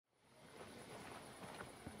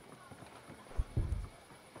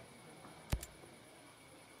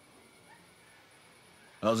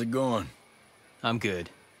How's it going? I'm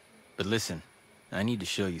good. But listen, I need to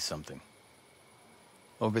show you something.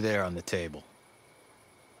 Over there on the table.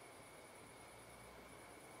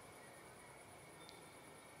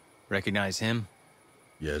 Recognize him?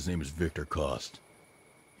 Yeah, his name is Victor Cost.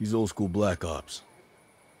 He's old school Black Ops.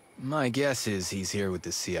 My guess is he's here with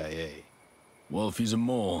the CIA. Well, if he's a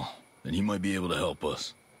mole, then he might be able to help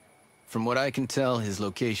us. From what I can tell, his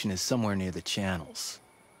location is somewhere near the channels.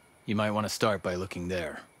 You might want to start by looking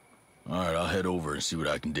there. Alright, I'll head over and see what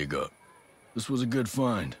I can dig up. This was a good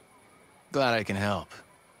find. Glad I can help,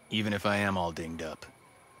 even if I am all dinged up.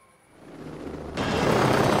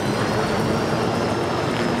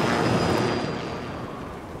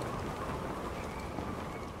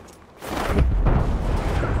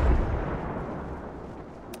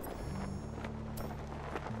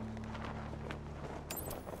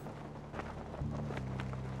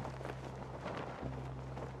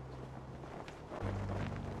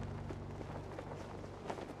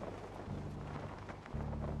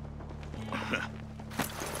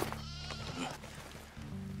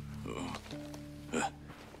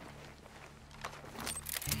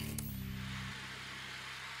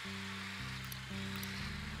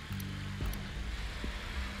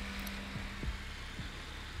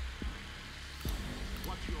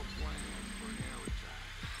 What's your plan for an air attack?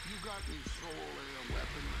 You got any soul air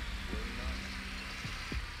weaponry?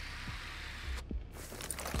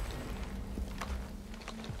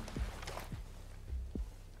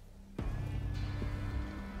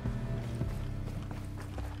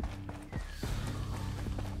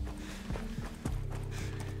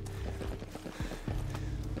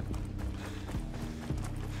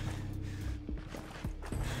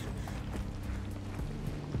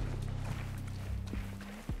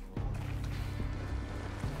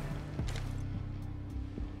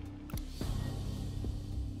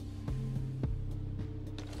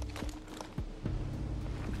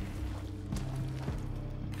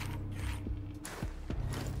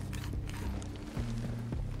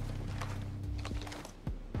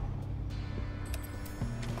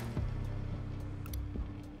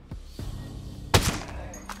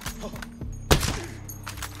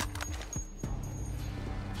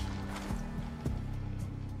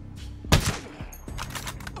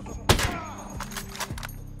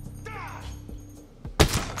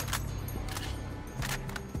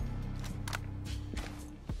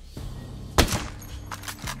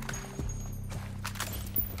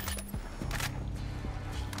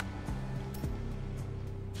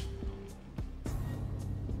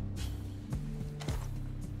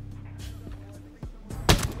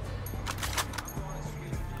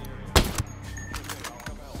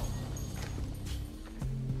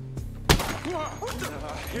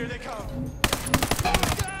 Here they come.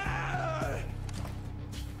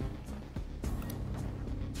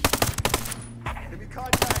 Enemy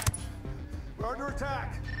contact. We're under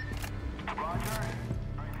attack. Roger.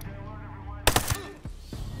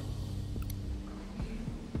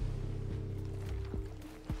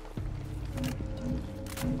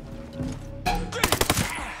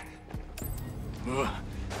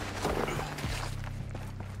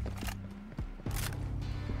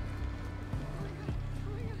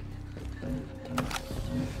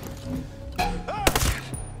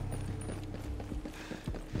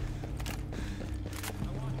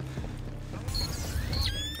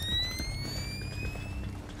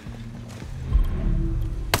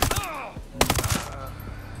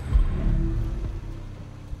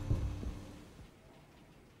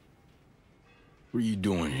 What are you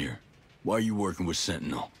doing here? Why are you working with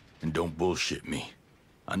Sentinel? And don't bullshit me.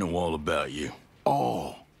 I know all about you.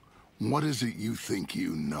 Oh, what is it you think you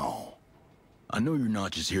know? I know you're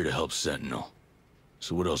not just here to help Sentinel.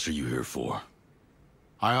 So what else are you here for?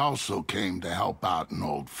 I also came to help out an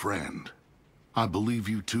old friend. I believe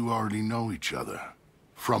you two already know each other.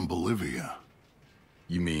 From Bolivia.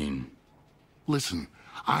 You mean... Listen,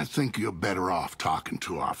 I think you're better off talking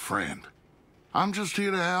to our friend. I'm just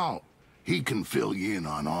here to help. He can fill you in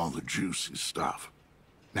on all the juicy stuff.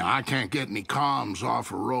 Now, I can't get any comms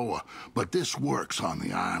off Aroa, but this works on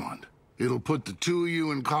the island. It'll put the two of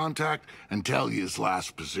you in contact and tell you his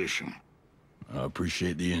last position. I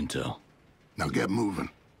appreciate the intel. Now get moving.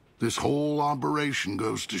 This whole operation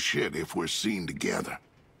goes to shit if we're seen together.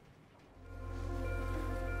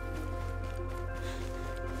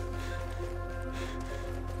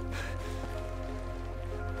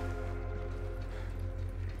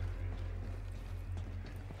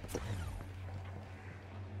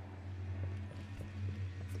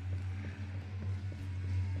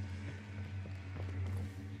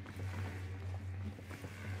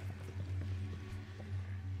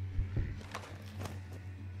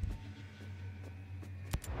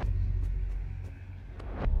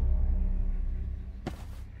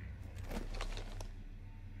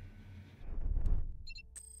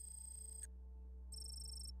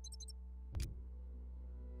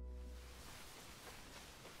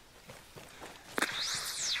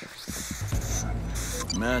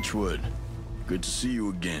 Matchwood. Good to see you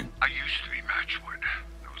again. I used to be Matchwood.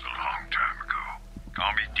 That was a long time ago.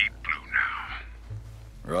 Call me Deep Blue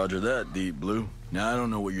now. Roger that, Deep Blue. Now, I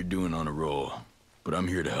don't know what you're doing on a roll, but I'm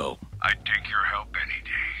here to help. I'd take your help any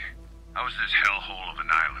day. How's this hellhole of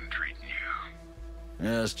an island treating you?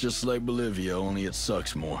 Yeah, it's just like Bolivia, only it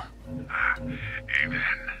sucks more. Amen.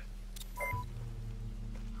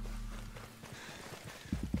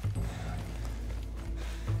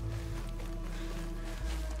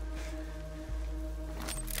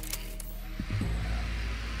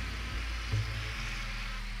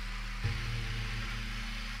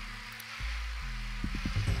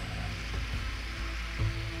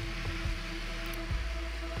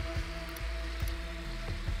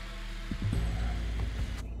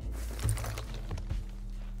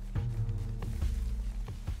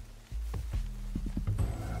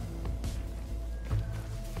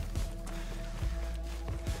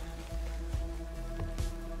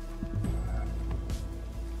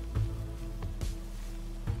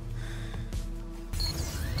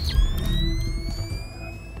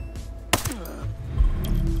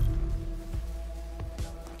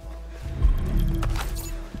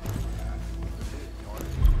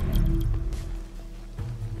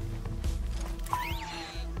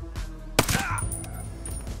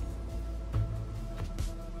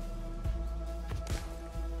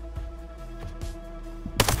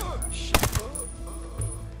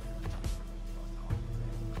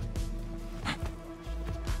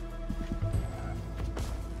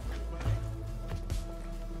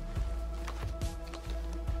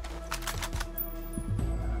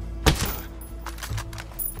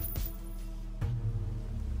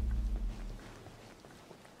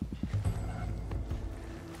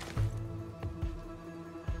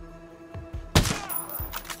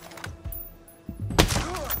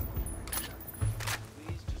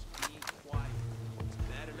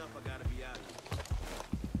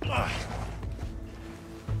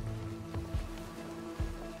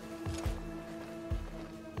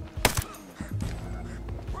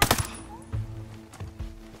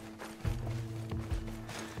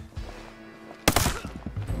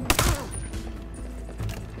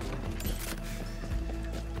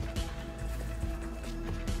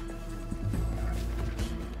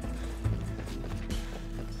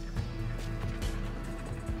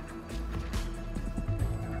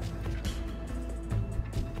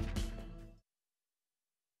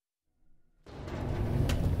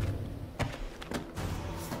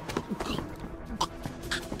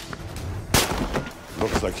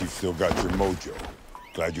 Looks like you've still got your mojo.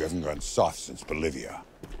 Glad you haven't gone soft since Bolivia.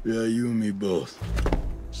 Yeah, you and me both.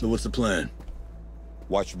 So what's the plan?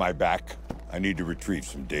 Watch my back. I need to retrieve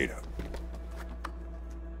some data.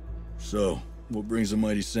 So, what brings the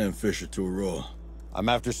mighty Sam Fisher to Aurora? I'm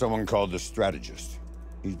after someone called the Strategist.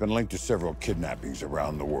 He's been linked to several kidnappings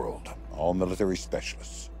around the world. All military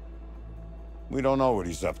specialists. We don't know what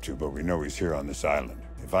he's up to, but we know he's here on this island.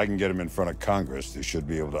 If I can get him in front of Congress, they should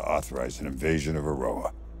be able to authorize an invasion of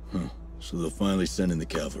Aurora. Huh. So they'll finally send in the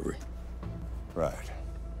cavalry. Right.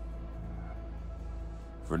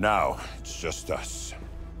 For now, it's just us.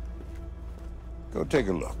 Go take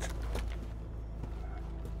a look.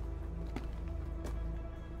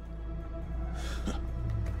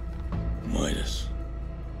 Midas.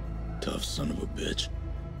 Tough son of a bitch.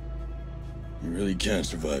 You really can't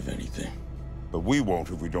survive anything. But we won't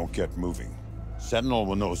if we don't get moving. Sentinel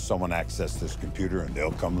will know someone accessed this computer and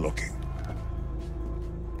they'll come looking.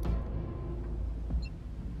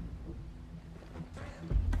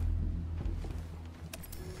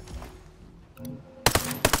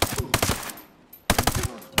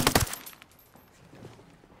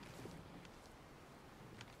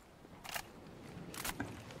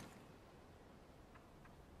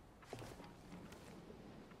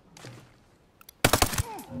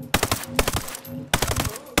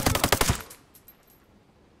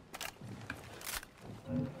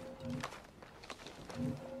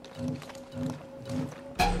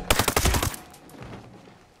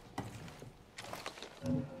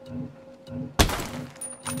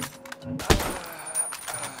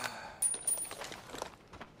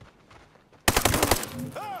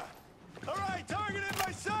 All right, target in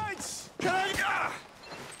my sights!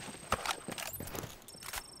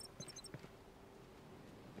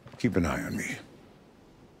 Keep an eye on me.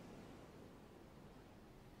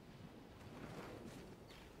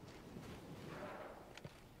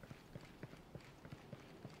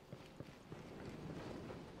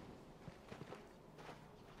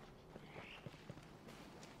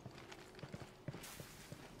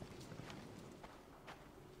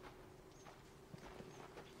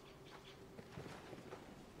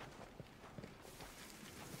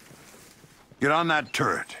 Get on that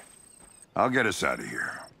turret. I'll get us out of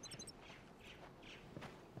here.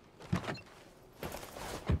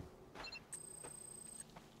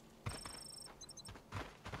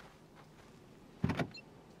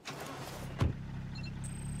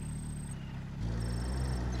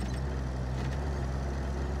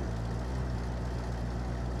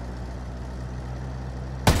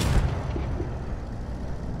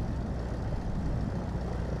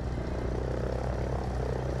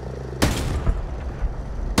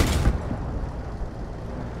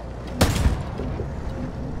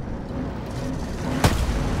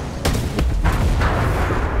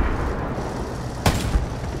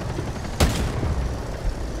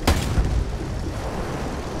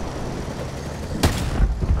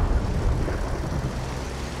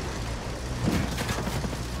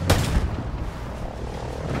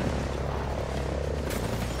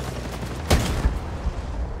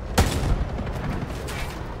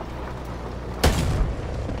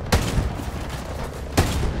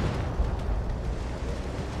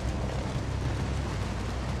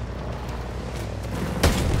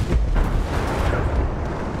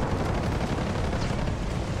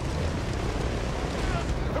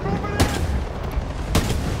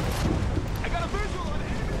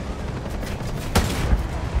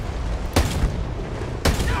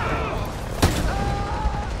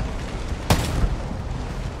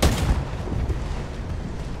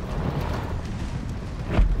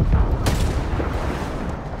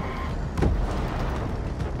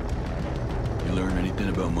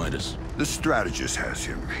 The strategist has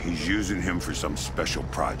him. He's using him for some special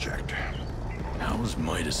project. How is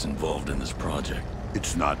Midas involved in this project?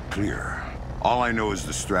 It's not clear. All I know is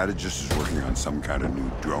the strategist is working on some kind of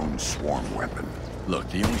new drone swarm weapon. Look,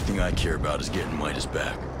 the only thing I care about is getting Midas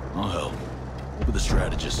back. I'll help. But the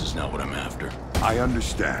strategist is not what I'm after. I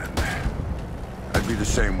understand. I'd be the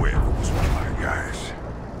same way if it was one of my guys.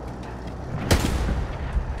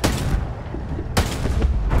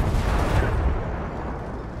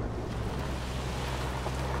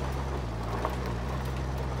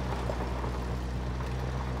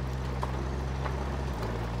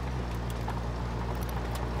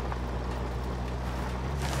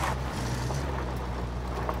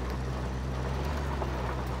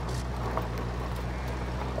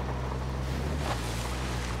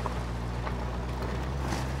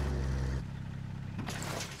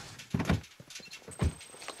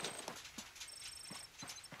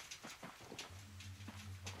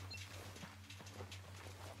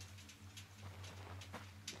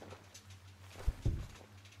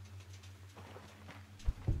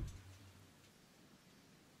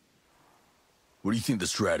 What do you think the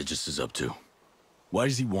strategist is up to? Why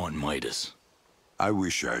does he want Midas? I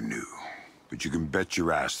wish I knew, but you can bet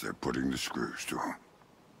your ass they're putting the screws to him.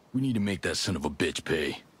 We need to make that son of a bitch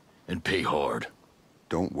pay, and pay hard.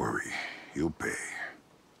 Don't worry, he'll pay.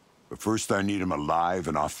 But first I need him alive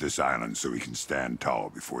and off this island so he can stand tall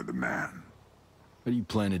before the man. How do you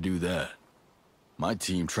plan to do that? My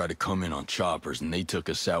team tried to come in on choppers and they took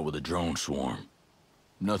us out with a drone swarm.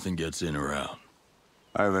 Nothing gets in or out.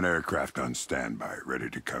 I have an aircraft on standby, ready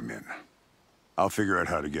to come in. I'll figure out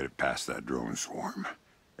how to get it past that drone swarm.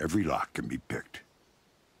 Every lock can be picked.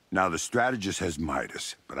 Now, the strategist has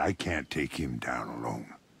Midas, but I can't take him down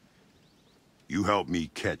alone. You help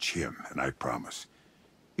me catch him, and I promise,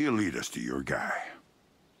 he'll lead us to your guy.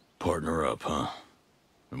 Partner up, huh?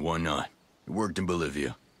 And why not? It worked in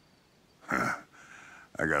Bolivia. Huh.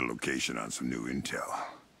 I got a location on some new intel.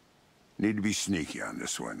 Need to be sneaky on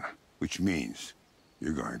this one, which means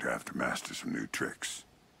you're going to have to master some new tricks.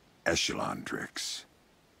 Echelon tricks.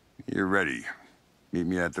 You're ready. Meet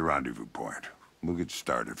me at the rendezvous point. We'll get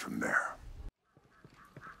started from there.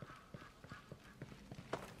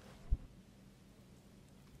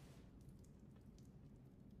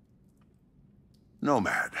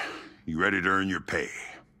 Nomad, you ready to earn your pay?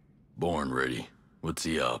 Born ready. What's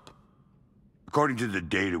he up? According to the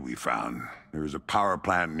data we found, there is a power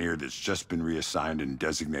plant near that's just been reassigned and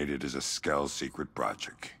designated as a Skell secret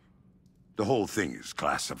project. The whole thing is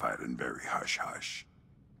classified and very hush-hush.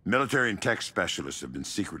 Military and tech specialists have been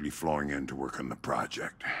secretly flowing in to work on the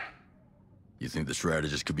project. You think the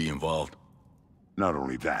strategist could be involved? Not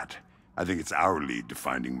only that, I think it's our lead to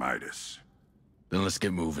finding Midas. Then let's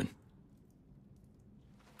get moving.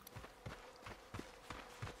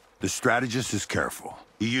 The strategist is careful.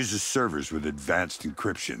 He uses servers with advanced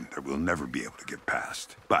encryption that we'll never be able to get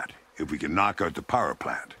past. But if we can knock out the power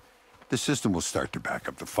plant, the system will start to back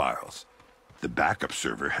up the files. The backup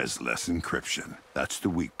server has less encryption. That's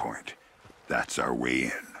the weak point. That's our way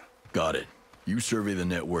in. Got it. You survey the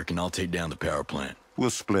network and I'll take down the power plant.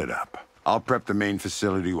 We'll split up. I'll prep the main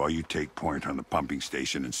facility while you take point on the pumping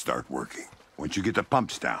station and start working. Once you get the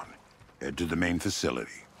pumps down, head to the main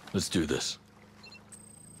facility. Let's do this.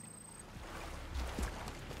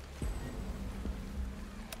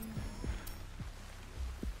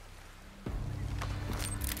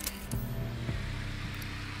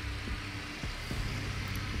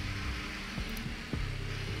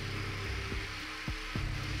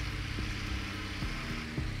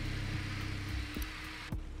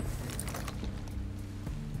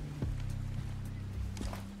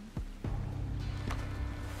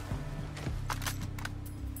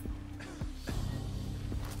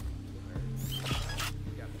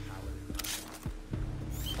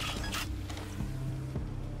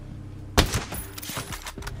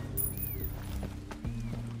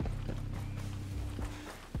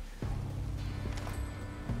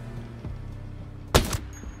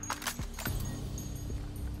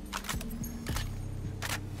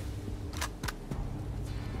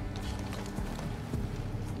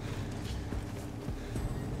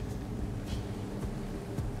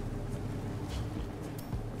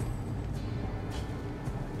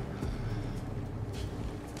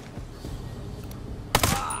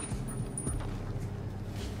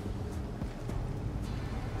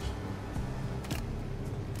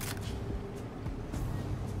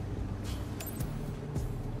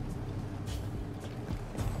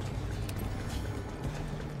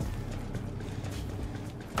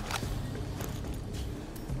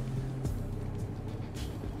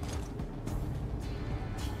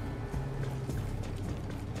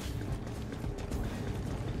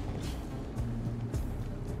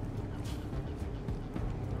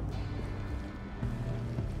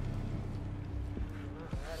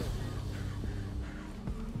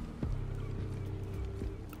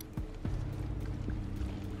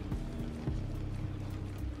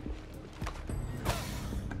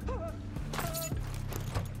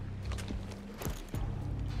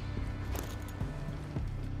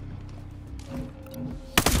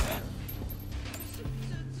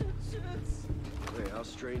 How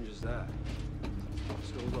strange is that?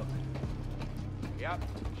 Let's go look. Yep,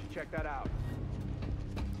 should check that out.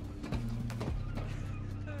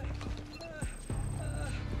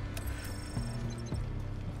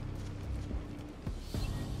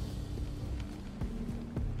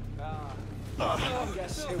 I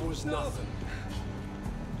guess it was nothing.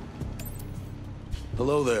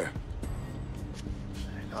 Hello there.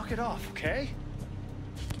 Knock it off, okay?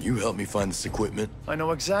 Can you help me find this equipment? I know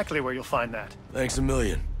exactly where you'll find that. Thanks a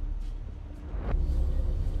million.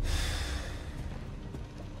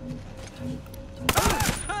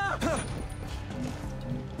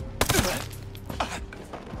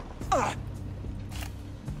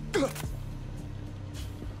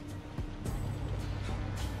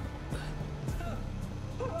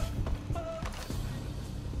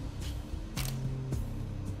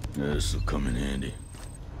 This'll come in handy.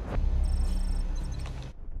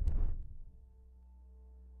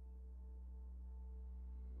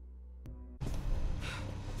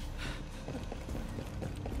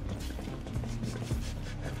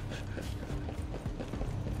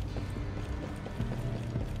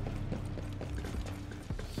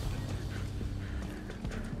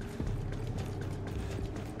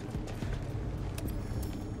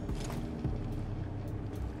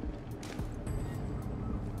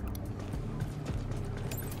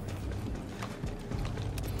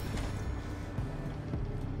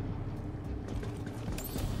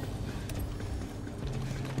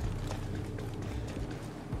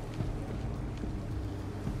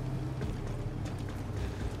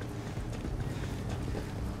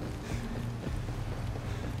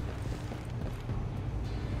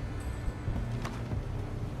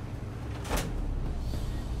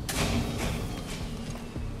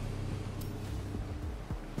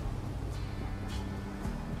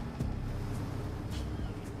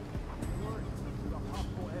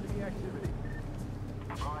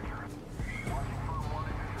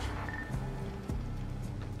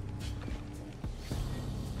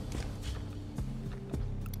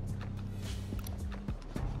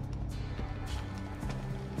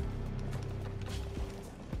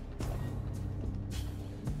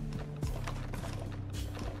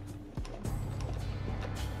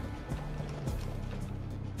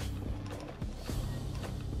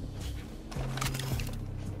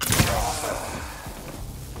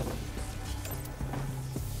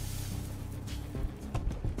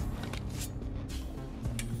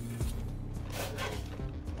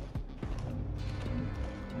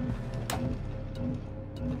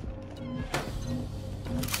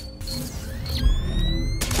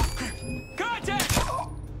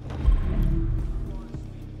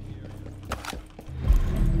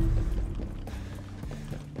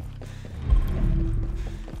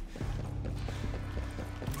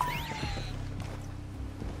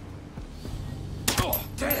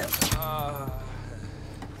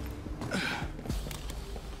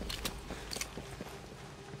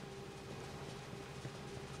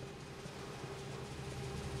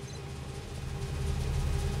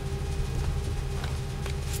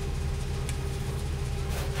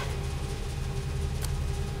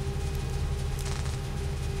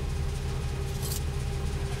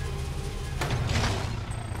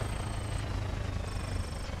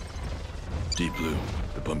 Deep Blue,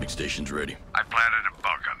 the pumping station's ready. I planted a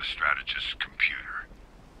bug on the strategist's computer.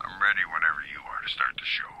 I'm ready whenever you are to start the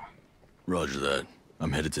show. Roger that.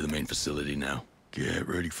 I'm headed to the main facility now. Get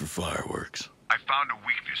ready for fireworks. I found a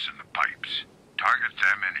weakness in the pipes. Target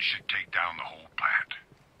them and it should take down the whole plant.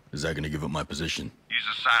 Is that gonna give up my position? Use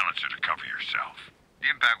a silencer to cover yourself.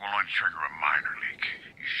 The impact will only trigger a minor leak.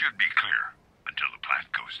 You should be clear until the plant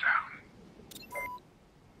goes down.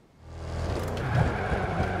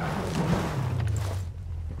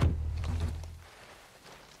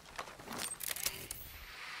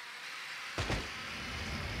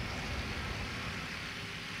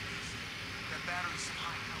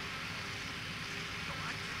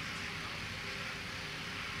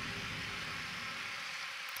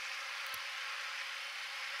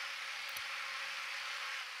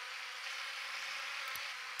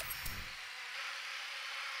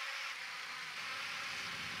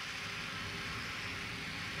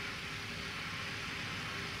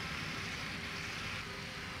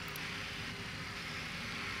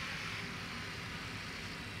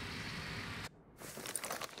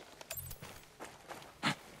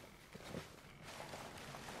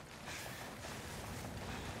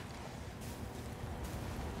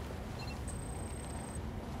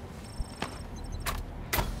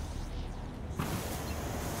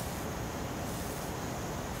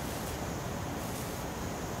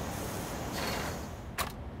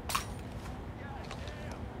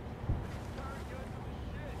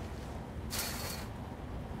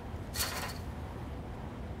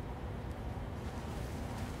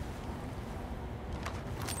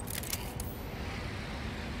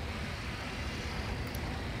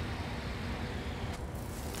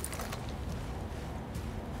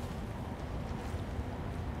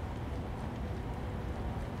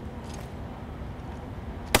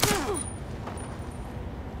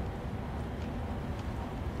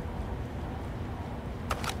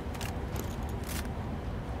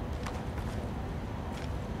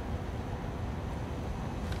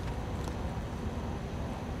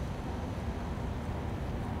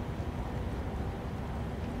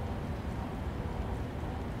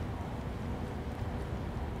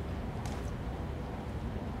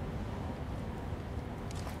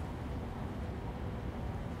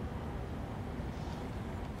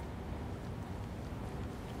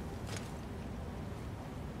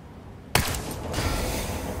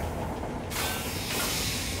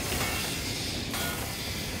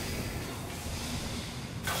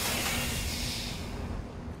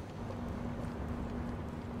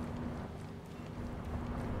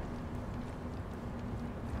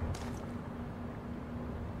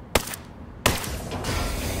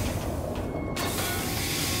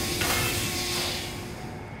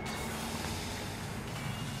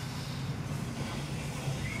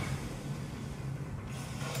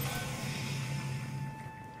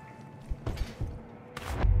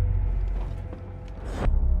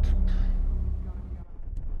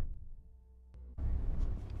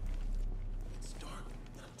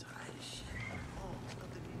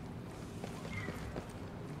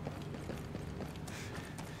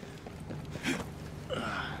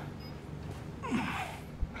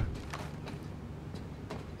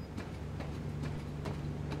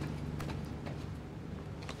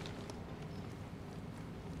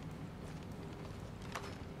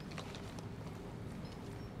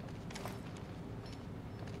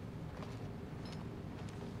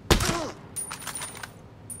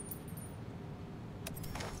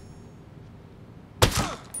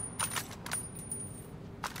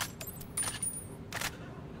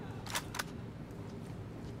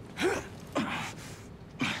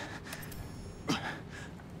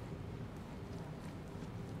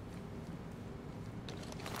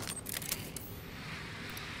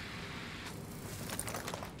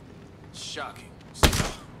 Shocking.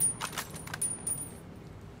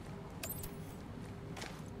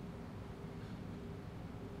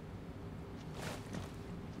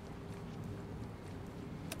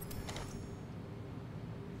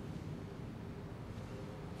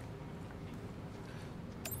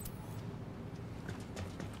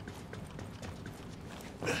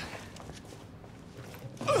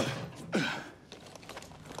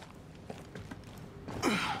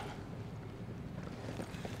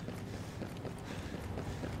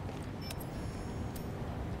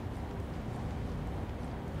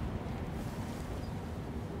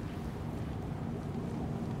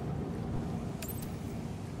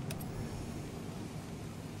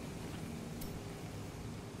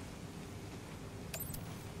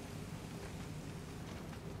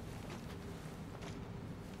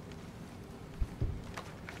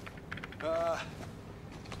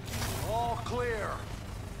 All clear.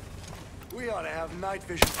 We ought to have night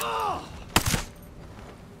vision. Oh!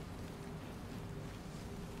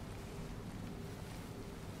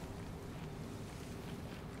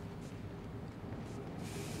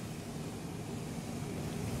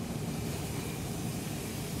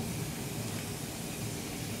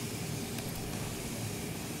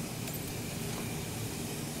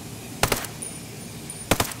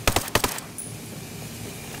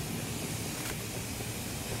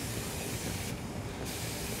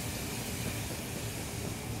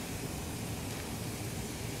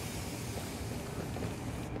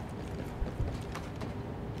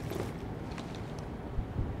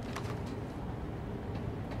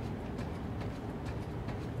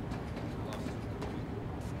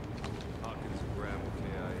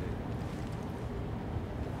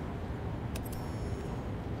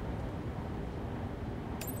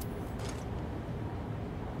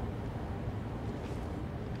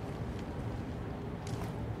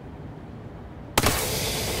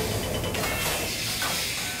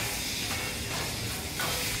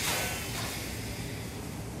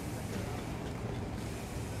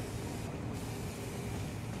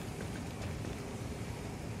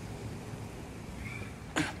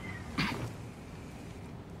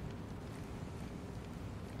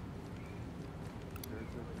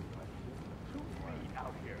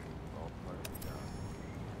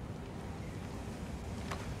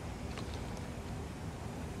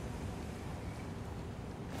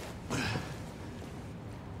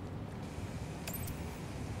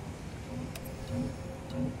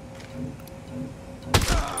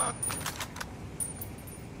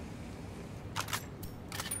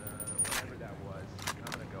 Whatever that was,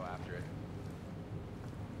 I'm gonna go after it.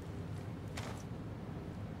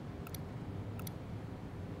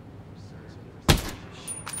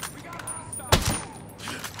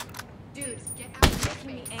 Dudes, get out. It makes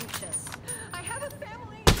me anxious. I have a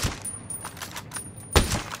family.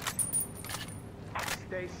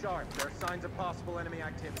 Stay sharp. There are signs of possible enemy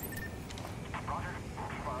activity. Roger.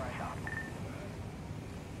 Keep our eyes out.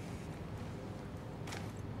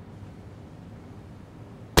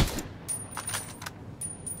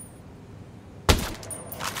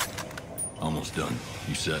 Almost done.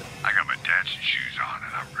 You set? I got my dancing shoes on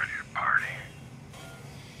and I'm ready to party.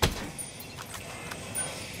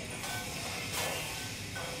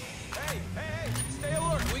 Hey! Stay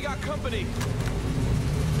alert! We got company!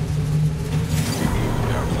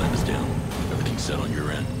 Power plant is down. Everything's set on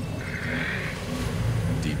your end.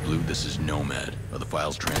 Deep Blue, this is Nomad. Are the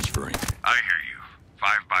files transferring? I hear you.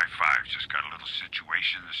 5x5 just got a little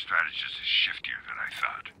situation. The strategist is shiftier than I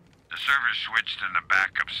thought. The server switched and the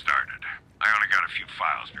backup started. I only got a few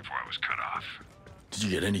files before I was cut off. Did you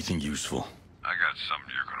get anything useful? I got something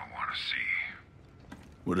you're gonna want to see.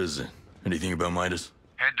 What is it? Anything about Midas?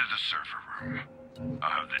 Head to the server room. I'll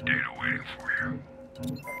have the data waiting for you.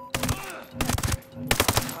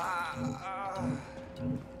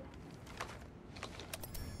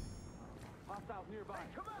 Hostiles nearby.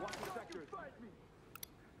 Watch the sectors.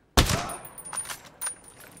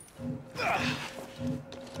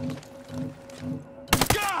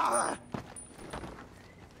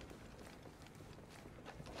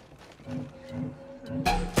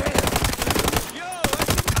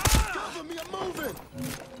 Cover me, I'm moving!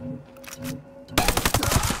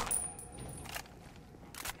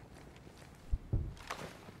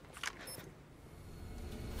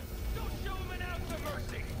 Don't show them an ounce of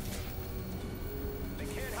mercy! They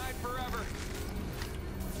can't hide forever.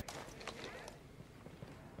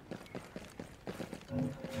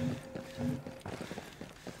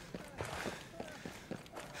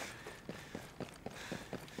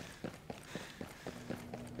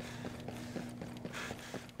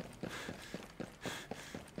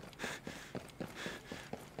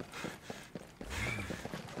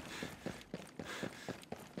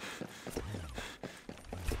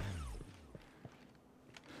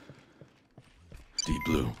 Deep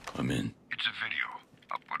Blue, I'm in. It's a video.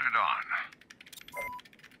 I'll put it on.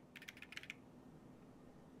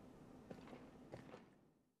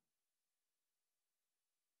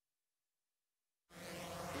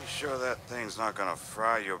 You sure that thing's not gonna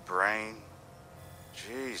fry your brain?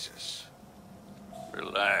 Jesus.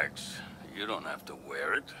 Relax. You don't have to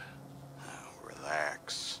wear it. Oh,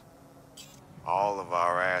 relax. All of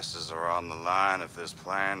our asses are on the line if this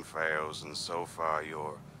plan fails, and so far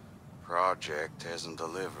your project hasn't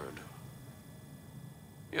delivered.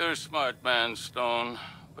 You're a smart man, Stone,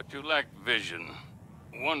 but you lack vision.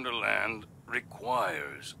 Wonderland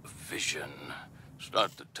requires vision.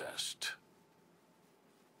 Start the test.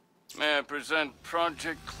 May I present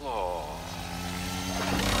Project Claw?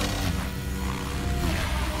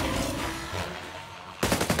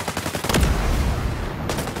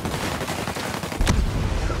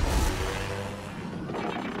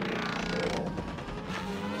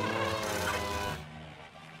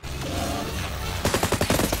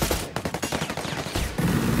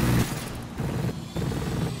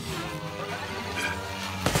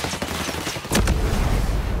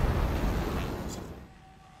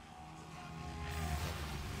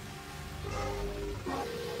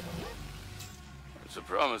 It's a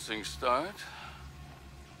promising start.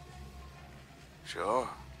 Sure.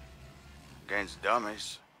 Against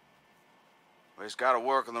dummies. But it's gotta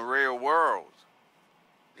work in the real world.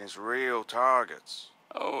 Against real targets.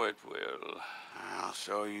 Oh, it will. Well,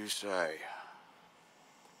 so you say.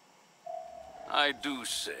 I do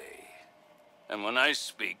say. And when I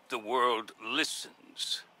speak, the world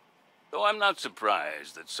listens. Though I'm not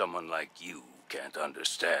surprised that someone like you can't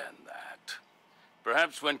understand that.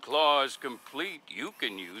 Perhaps when Claw is complete, you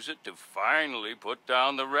can use it to finally put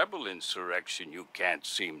down the rebel insurrection you can't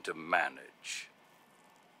seem to manage.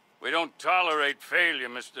 We don't tolerate failure,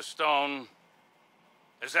 Mr. Stone.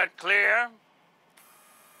 Is that clear?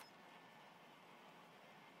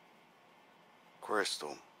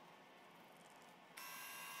 Crystal.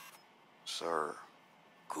 Sir.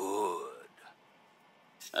 Good.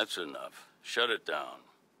 That's enough. Shut it down.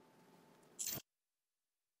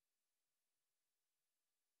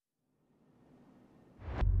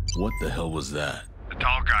 What the hell was that? The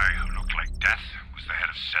tall guy who looked like death was the head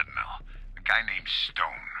of Sentinel, a guy named Stone.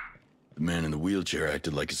 The man in the wheelchair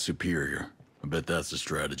acted like a superior. I bet that's the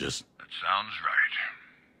strategist. That sounds right.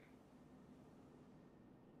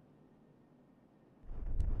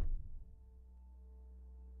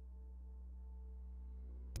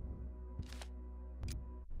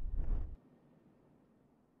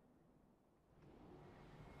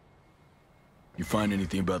 You find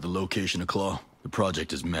anything about the location of Claw? The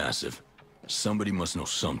project is massive. Somebody must know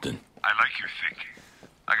something. I like your thinking.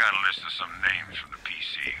 I got a list of some names from the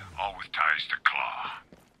PC, all with ties to Claw.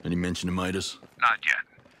 Any mention of Midas? Not yet,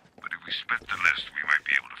 but if we split the list, we might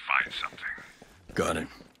be able to find something. Got it.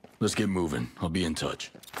 Let's get moving. I'll be in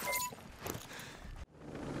touch.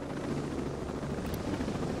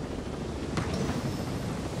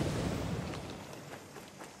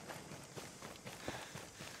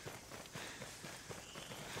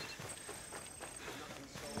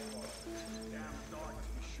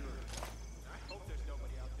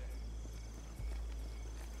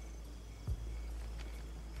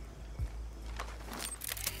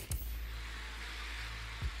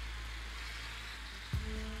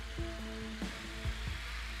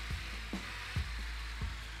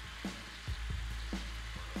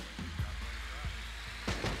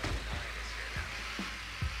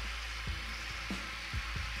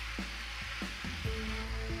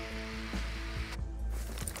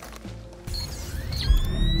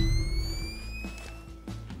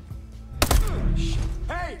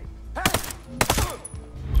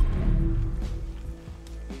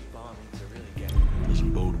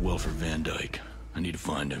 Doesn't bode well for Van Dyke. I need to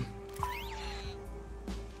find him.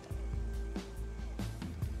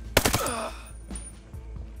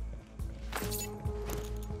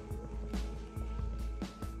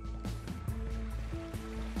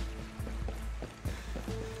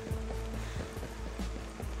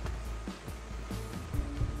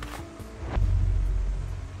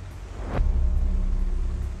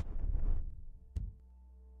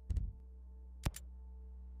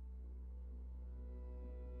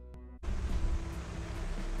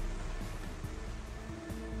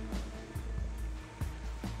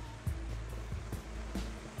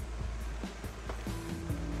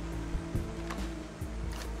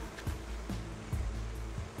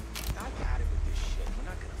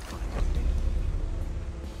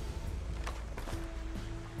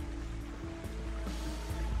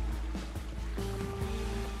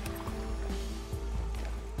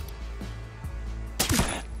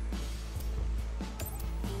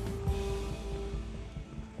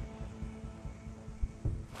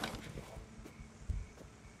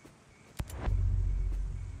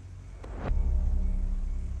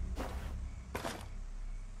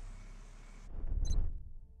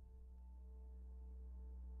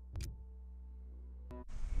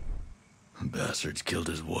 Bastards killed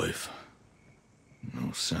his wife.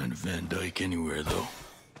 No sign of Van Dyke anywhere, though.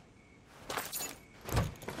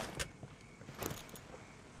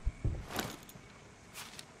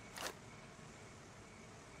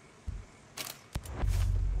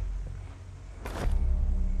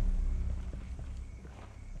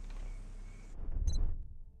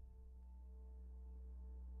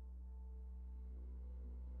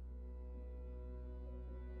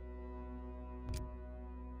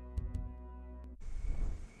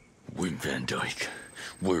 Wim Van Dyke.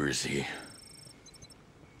 Where is he?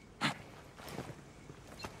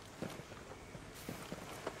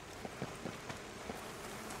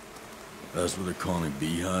 That's what they're calling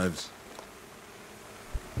beehives?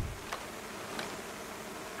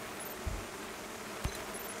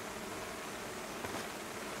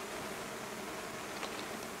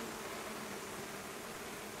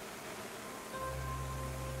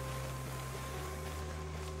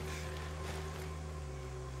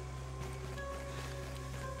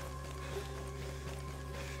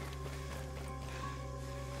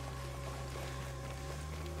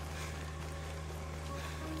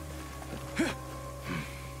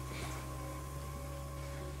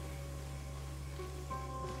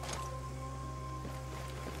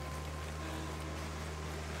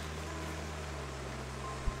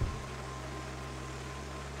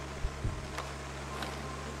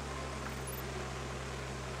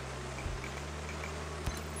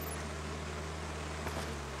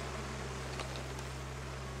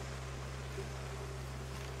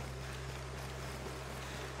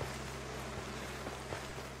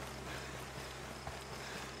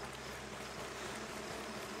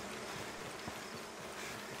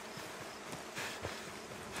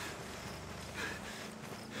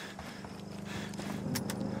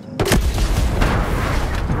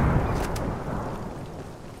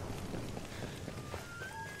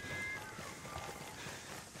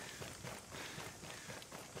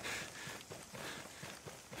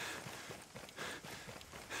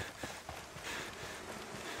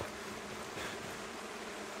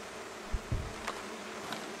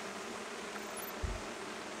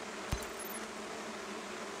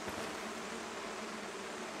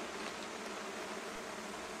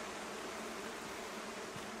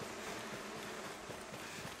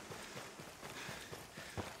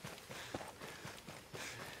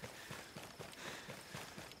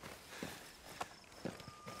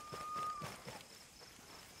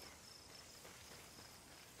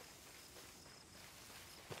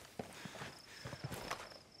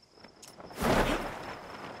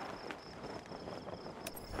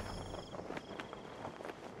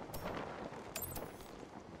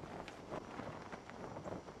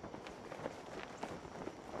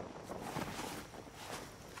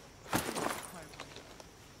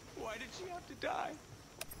 about to die.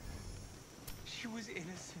 She was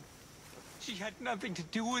innocent. She had nothing to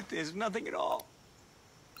do with this, nothing at all.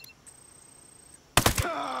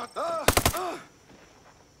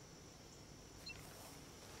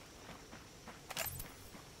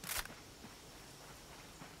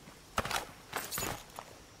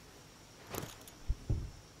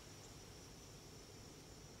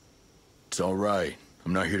 It's all right.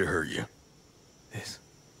 I'm not here to hurt you.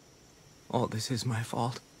 All this is my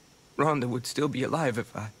fault. Rhonda would still be alive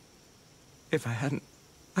if I hadn't.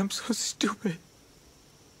 I'm so stupid.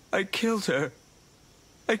 I killed her.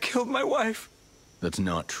 I killed my wife. That's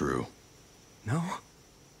not true. No?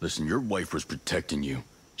 Listen, your wife was protecting you.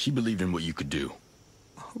 She believed in what you could do.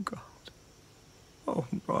 Oh, God. Oh,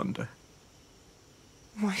 Rhonda.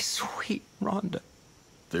 My sweet Rhonda.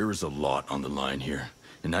 There is a lot on the line here,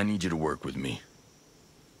 and I need you to work with me.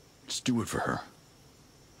 Just do it for her.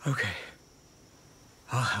 Okay.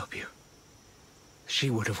 I'll help you. She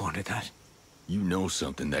would have wanted that. You know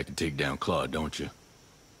something that can take down Claude, don't you?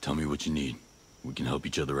 Tell me what you need. We can help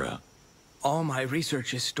each other out. All my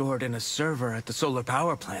research is stored in a server at the solar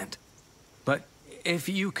power plant. But if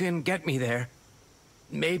you can get me there,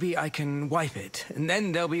 maybe I can wipe it, and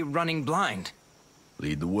then they'll be running blind.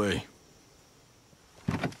 Lead the way.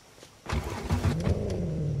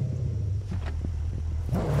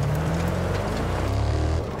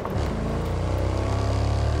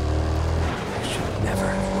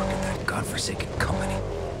 Godforsaken company.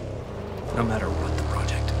 No matter what the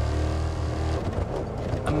project.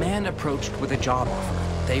 A man approached with a job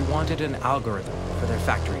offer. They wanted an algorithm for their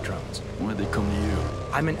factory drones. Why'd they come to you?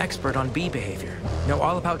 I'm an expert on bee behavior. Know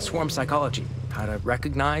all about swarm psychology, how to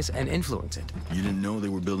recognize and influence it. You didn't know they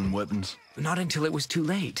were building weapons? Not until it was too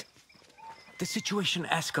late. The situation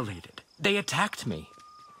escalated. They attacked me.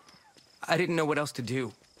 I didn't know what else to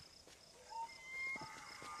do.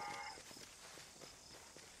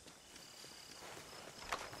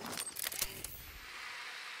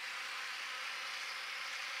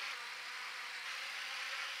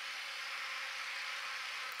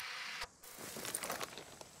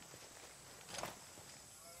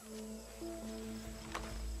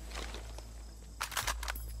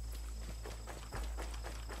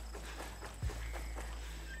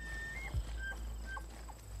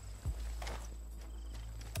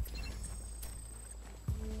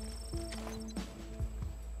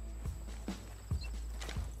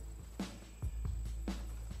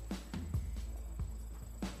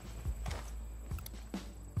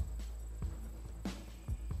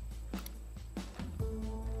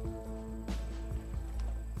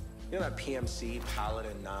 You know that PMC,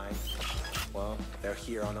 Paladin 9? Well, they're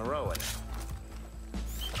here on Aroa now.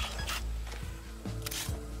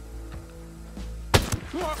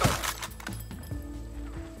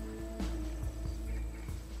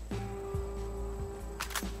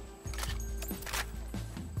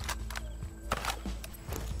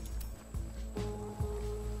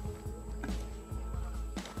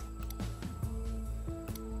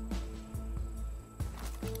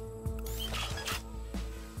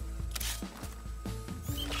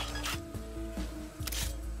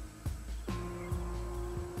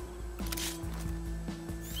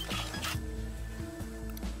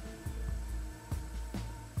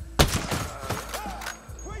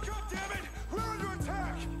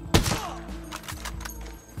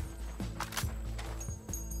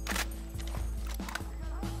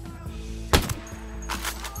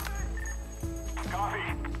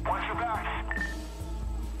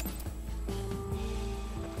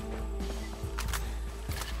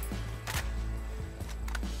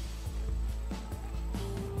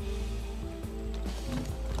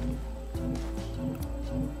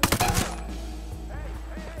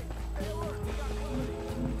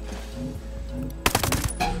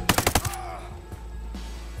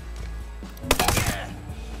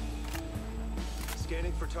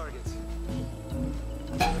 Scanning for targets.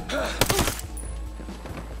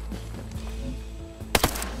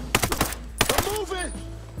 Move it!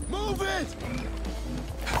 Move it!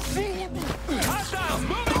 Hostiles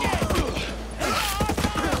moving in!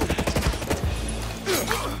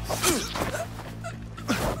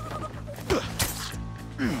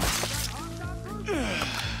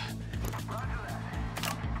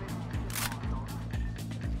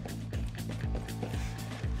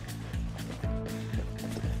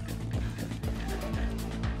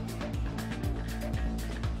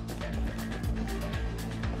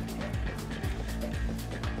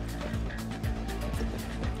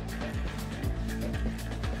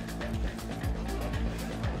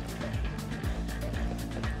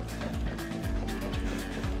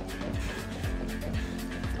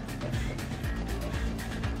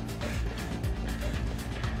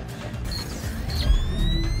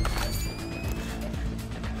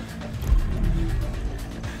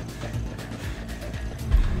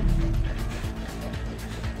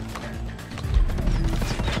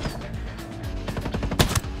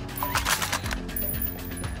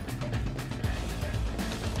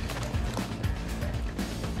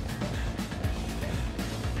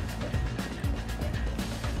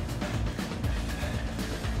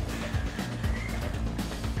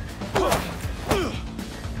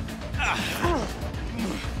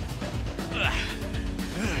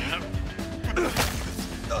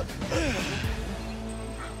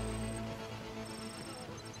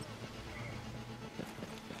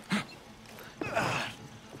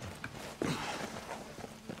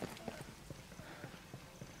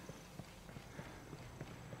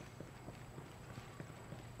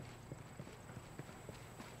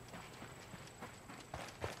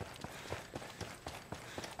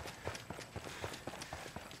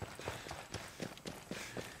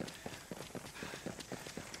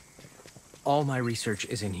 All my research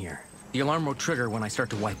is in here. The alarm will trigger when I start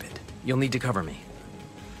to wipe it. You'll need to cover me.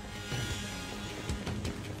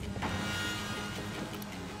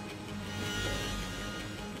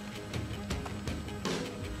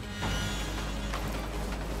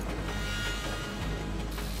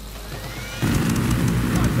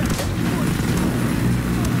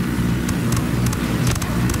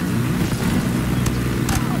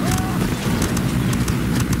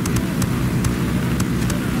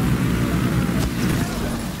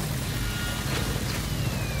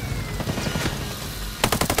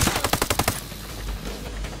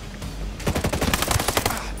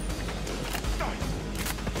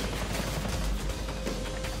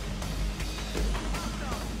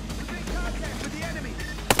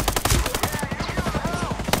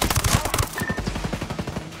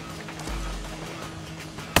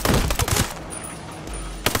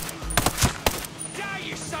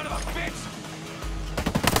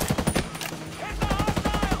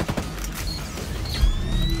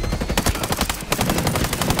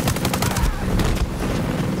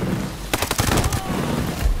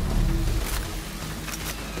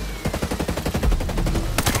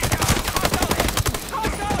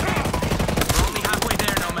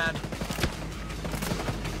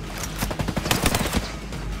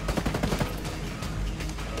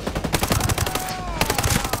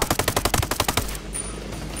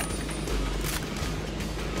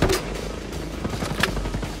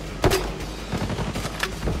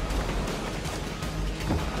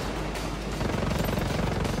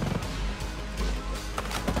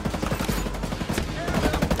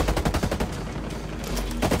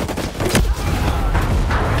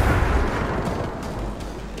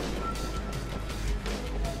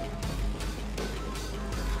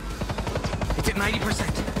 It's at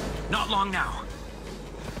 90%. Not long now.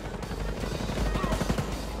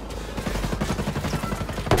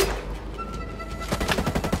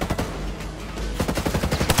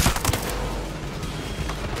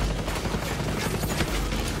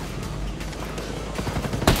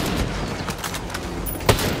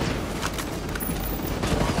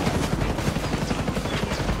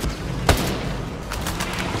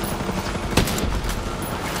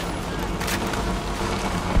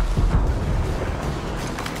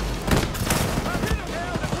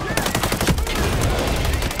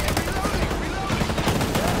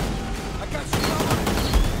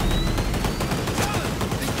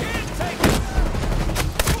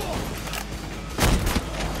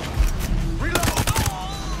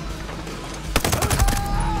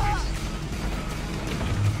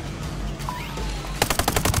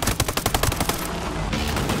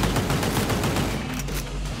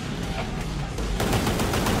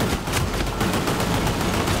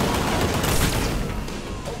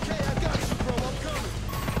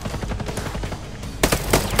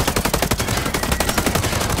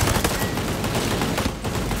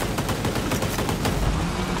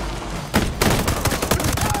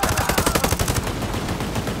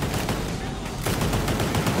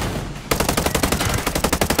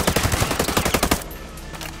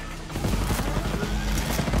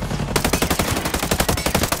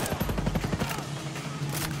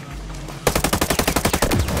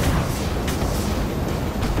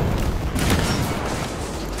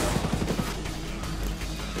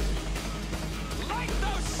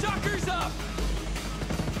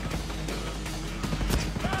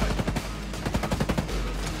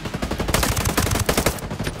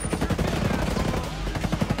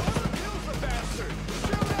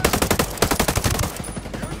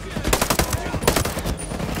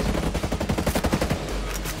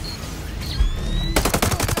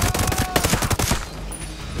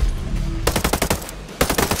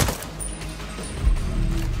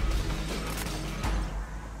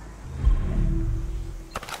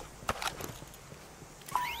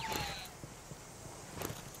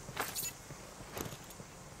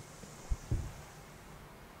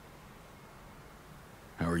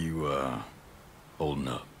 How are you, holding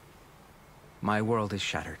up? My world is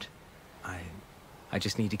shattered. I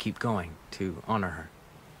just need to keep going to honor her.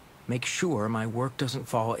 Make sure my work doesn't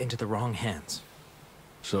fall into the wrong hands.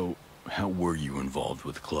 So, how were you involved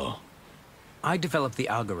with Claw? I developed the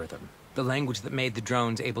algorithm, the language that made the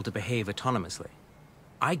drones able to behave autonomously.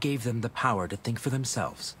 I gave them the power to think for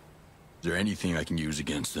themselves. Is there anything I can use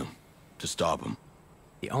against them? To stop them?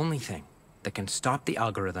 The only thing that can stop the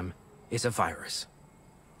algorithm is a virus.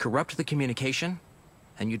 Corrupt the communication,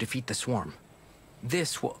 and you defeat the swarm.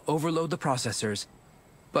 This will overload the processors,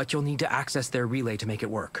 but you'll need to access their relay to make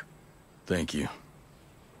it work. Thank you.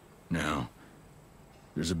 Now,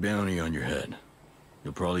 there's a bounty on your head.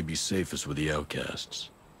 You'll probably be safest with the outcasts.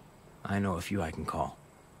 I know a few I can call.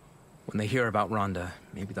 When they hear about Rhonda,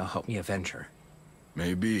 maybe they'll help me avenge her.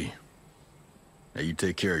 Maybe. Now you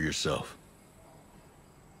take care of yourself.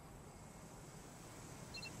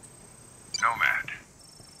 Nomad.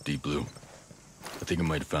 Deep Blue. I think I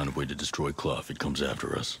might have found a way to destroy Claw if it comes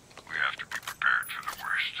after us. We have to be prepared for the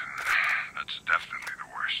worst, and that's definitely the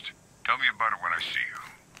worst. Tell me about it when I see you.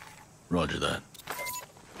 Roger that.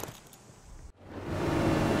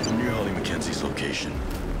 I'm near Holly Mackenzie's location.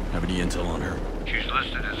 Have any intel on her? She's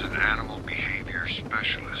listed as an animal behavior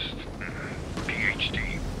specialist.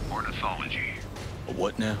 PhD, ornithology. A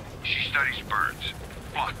what now? She studies birds,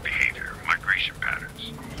 flock behavior, migration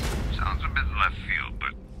patterns. Sounds a bit left field,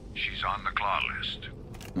 but she's on the claw list.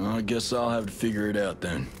 Well, I guess I'll have to figure it out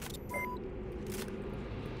then.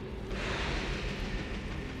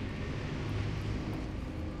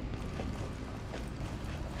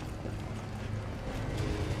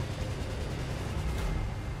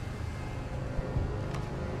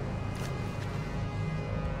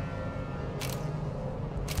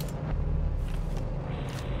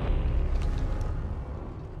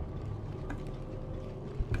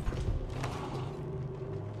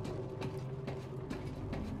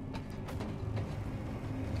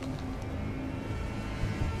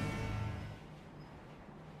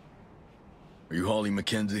 Are you Holly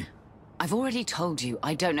Mackenzie? I've already told you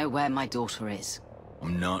I don't know where my daughter is.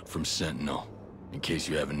 I'm not from Sentinel, in case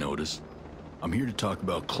you haven't noticed. I'm here to talk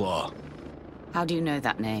about Claw. How do you know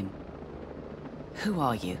that name? Who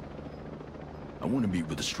are you? I want to meet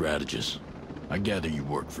with the strategist. I gather you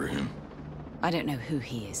work for him. I don't know who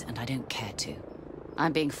he is, and I don't care to.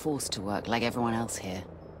 I'm being forced to work like everyone else here.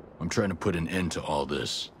 I'm trying to put an end to all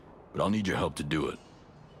this, but I'll need your help to do it.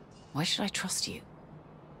 Why should I trust you?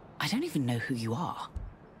 I don't even know who you are.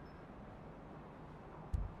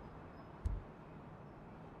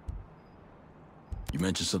 You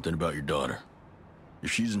mentioned something about your daughter.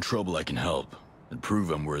 If she's in trouble, I can help, and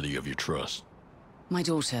prove I'm worthy of your trust. My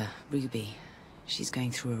daughter, Ruby, she's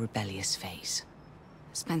going through a rebellious phase.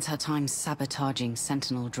 Spends her time sabotaging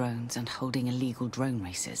Sentinel drones and holding illegal drone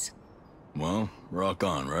races. Well, rock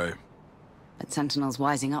on, right? But Sentinel's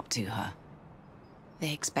wising up to her.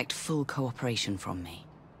 They expect full cooperation from me.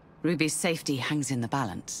 Ruby's safety hangs in the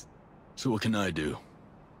balance. So what can I do?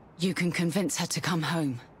 You can convince her to come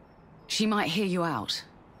home. She might hear you out,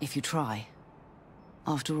 if you try.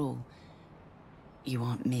 After all, you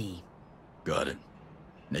aren't me. Got it.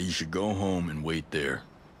 Now you should go home and wait there.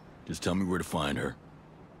 Just tell me where to find her.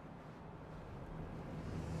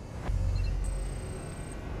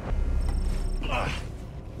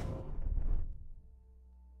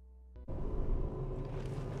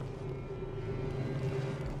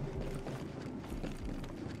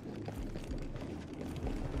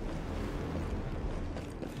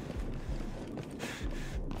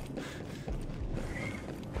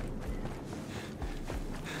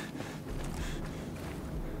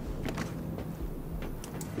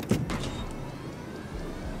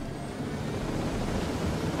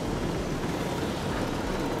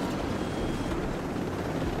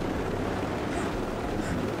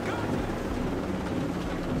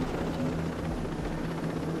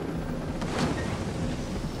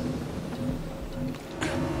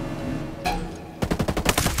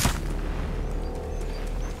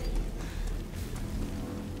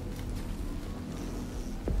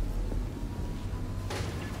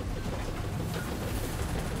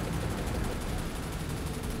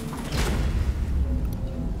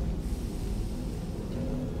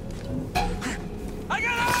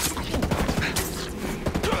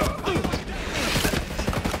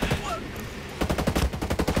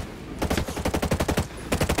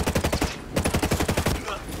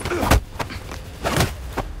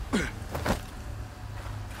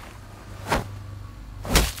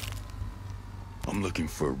 I'm looking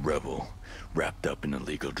for a rebel wrapped up in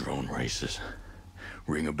illegal drone races.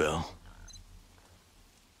 Ring a bell?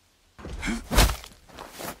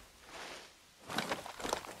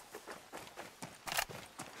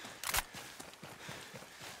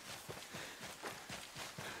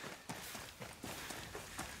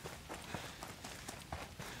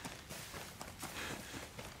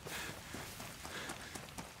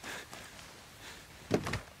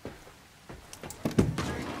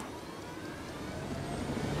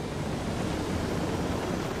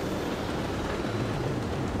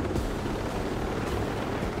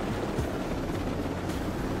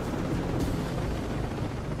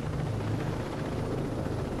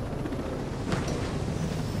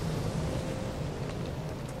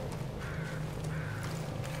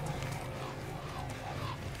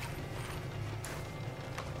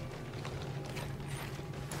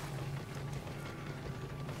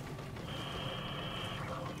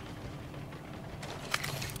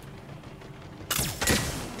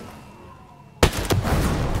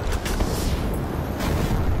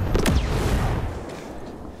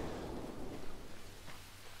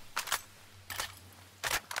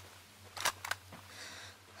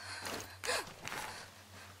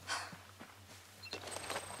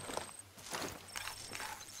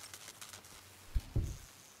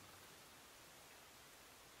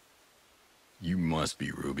 must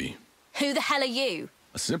be, Ruby. Who the hell are you?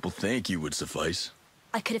 A simple thank you would suffice.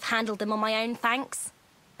 I could have handled them on my own, thanks.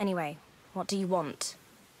 Anyway, what do you want?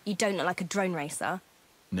 You don't look like a drone racer.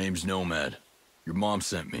 Name's Nomad. Your mom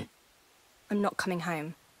sent me. I'm not coming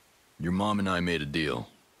home. Your mom and I made a deal.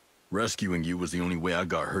 Rescuing you was the only way I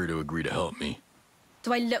got her to agree to help me.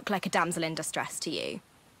 Do I look like a damsel in distress to you?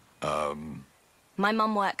 My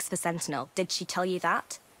mum works for Sentinel. Did she tell you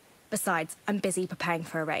that? Besides, I'm busy preparing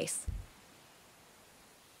for a race.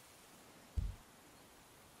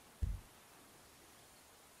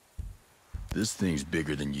 This thing's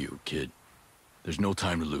bigger than you, kid. There's no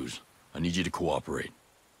time to lose. I need you to cooperate.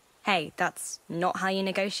 Hey, that's not how you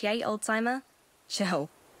negotiate, old-timer. Chill.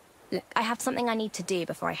 Look, I have something I need to do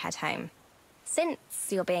before I head home. Since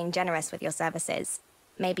you're being generous with your services,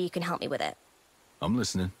 maybe you can help me with it. I'm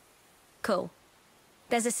listening. Cool.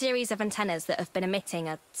 There's a series of antennas that have been emitting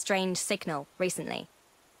a strange signal recently.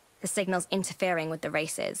 The signal's interfering with the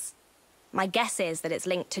races. My guess is that it's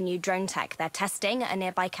linked to new drone tech they're testing at a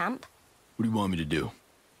nearby camp. What do you want me to do?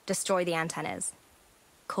 Destroy the antennas.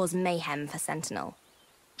 Cause mayhem for Sentinel.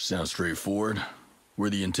 Sounds straightforward. Where are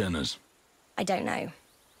the antennas? I don't know.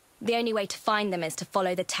 The only way to find them is to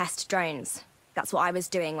follow the test drones. That's what I was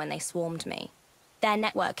doing when they swarmed me. Their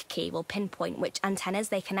network key will pinpoint which antennas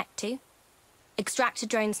they connect to. Extract a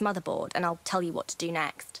drone's motherboard, and I'll tell you what to do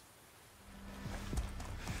next.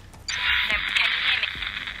 No, can you hear me?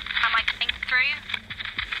 Am I coming through?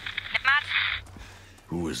 Nomad?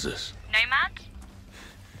 Who is this? Nomad?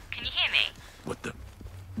 Can you hear me? What the...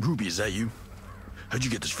 Ruby, is that you? How'd you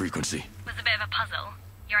get this frequency? It was a bit of a puzzle.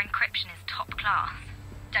 Your encryption is top class.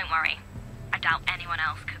 Don't worry. I doubt anyone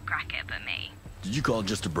else could crack it but me. Did you call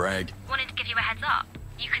just to brag? Wanted to give you a heads up.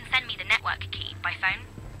 You can send me the network key by phone.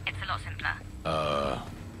 It's a lot simpler.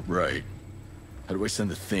 Right. How do I send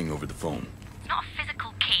the thing over the phone? It's not a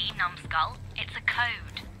physical key, numbskull. It's a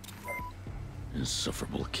code.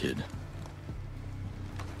 Insufferable kid.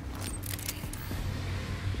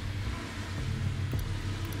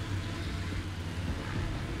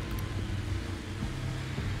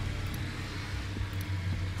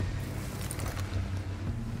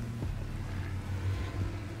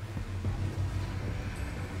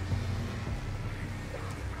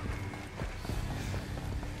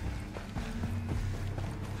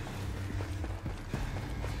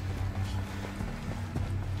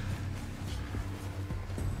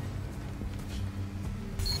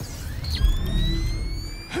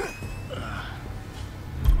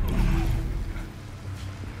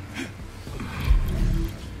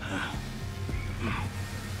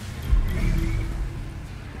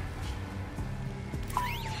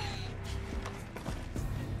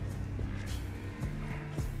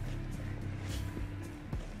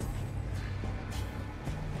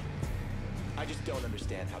 I just don't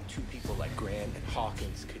understand how two people like Grant and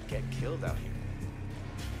Hawkins could get killed out here.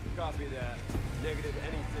 Copy that. Negative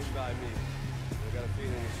anything by me. I got a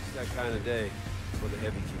feeling it's just that kind of day. That's what the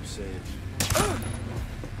heavy keeps saying.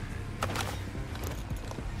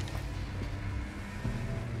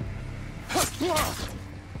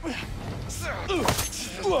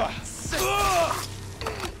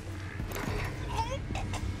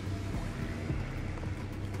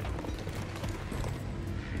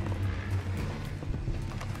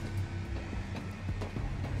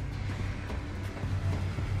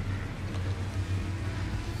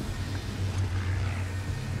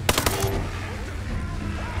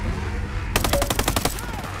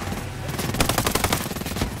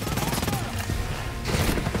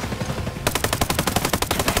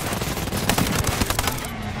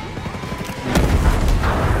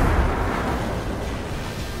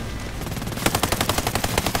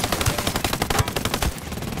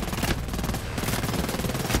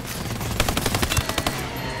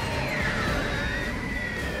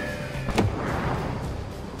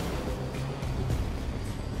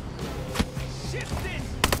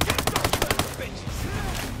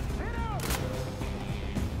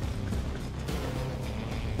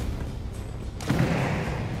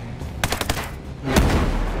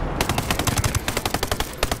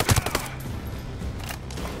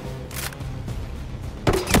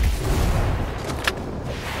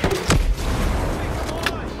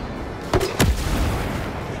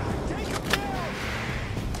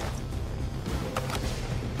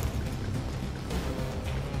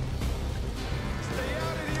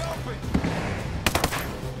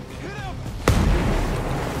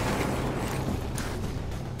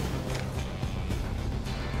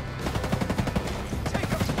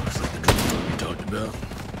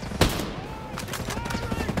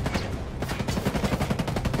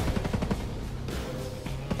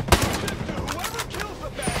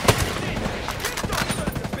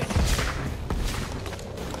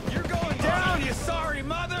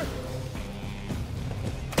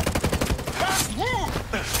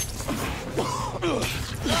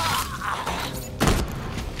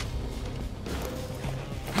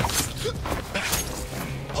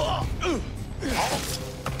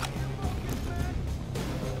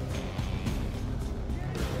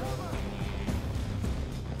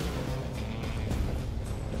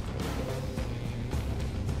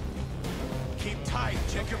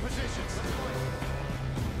 Check your positions.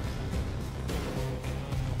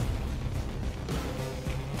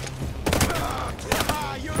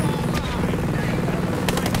 You're all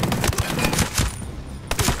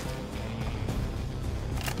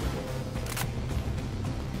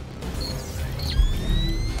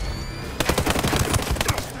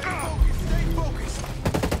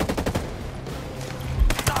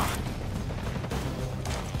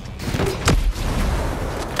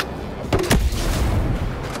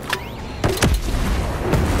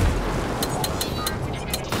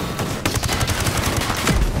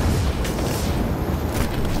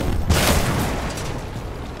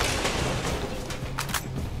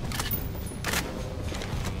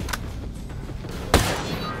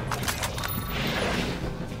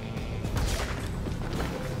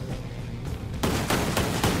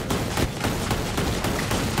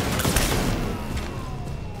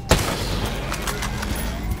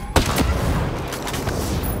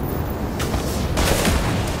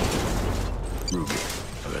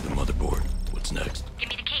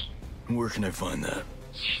Where can I find that?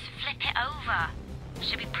 Just flip it over.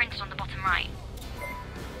 Should be printed on the bottom right.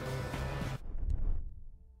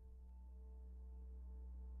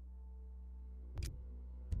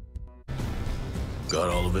 Got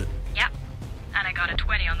all of it? Yep. And I got a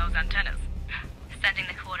 20 on those antennas. Sending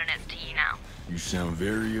the coordinates to you now. You sound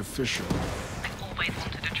very official. I've always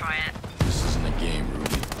wanted to try it. This isn't a game,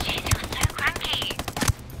 Ruby. Jeez, you're so cranky.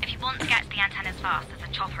 If you want to get to the antennas fast, there's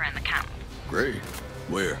a chopper in the camp. Great.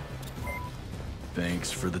 Where?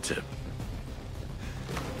 Thanks for the tip.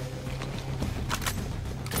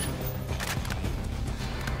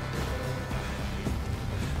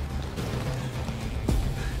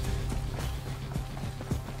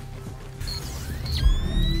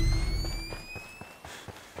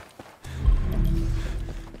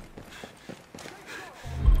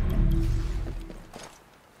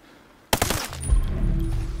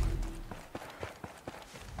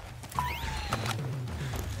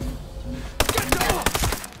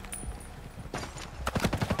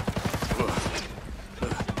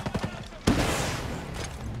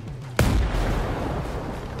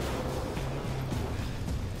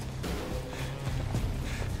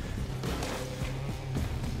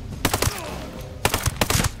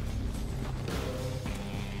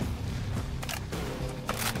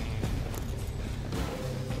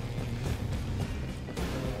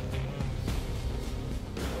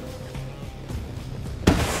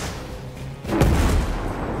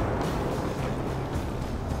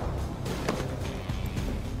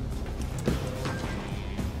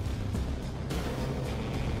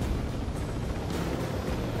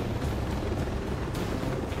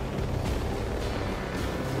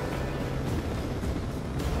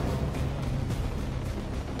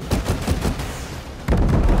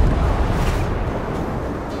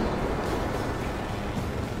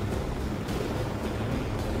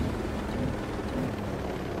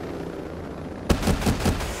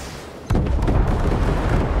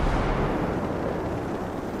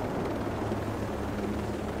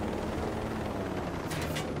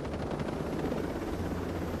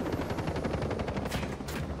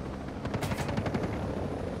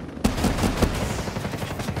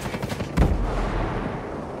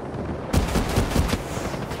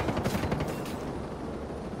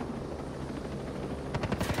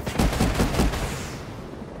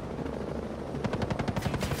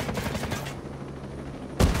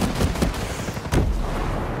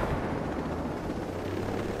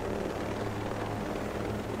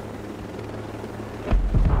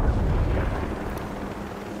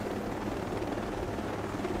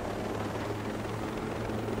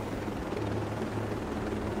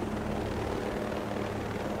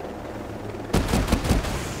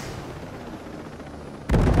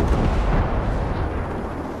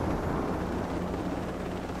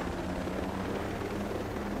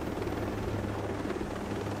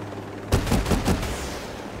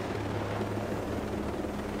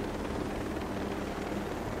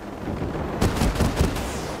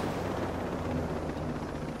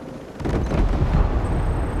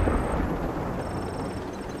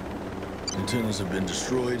 Antennas have been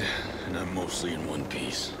destroyed, and I'm mostly in one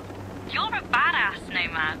piece. You're a badass,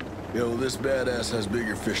 Nomad. Yo, this badass has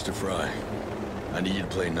bigger fish to fry. I need you to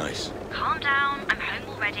play nice. Calm down, I'm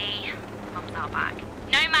home already. Mum's out back.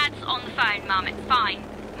 Nomad's on the phone, Mum, it's fine.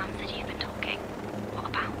 Mum said you've been talking. What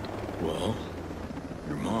about? Well,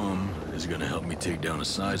 your mom is gonna help me take down a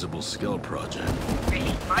sizable skull project.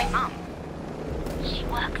 Really? My mum? She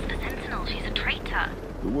works for Sentinel, she's a traitor.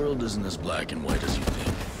 The world isn't as black and white as you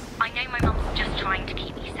think. I know my mum's just trying to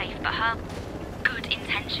keep me safe, but her good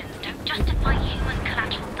intentions don't justify human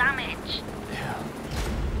collateral damage. Yeah,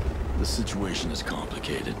 The situation is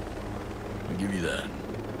complicated. I'll give you that.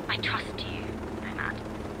 I trust you, Nomad.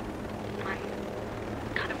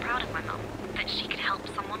 I'm kind of proud of my mum, that she could help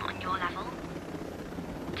someone on your level.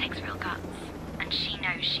 It takes real guts, and she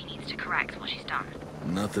knows she needs to correct what she's done.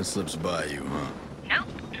 Nothing slips by you, huh? Nope,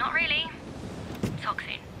 not really. Talk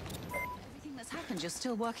soon. Everything that's happened, you're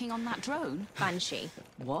still working on that drone? Banshee.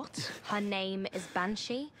 What? Her name is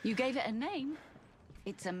Banshee. You gave it a name?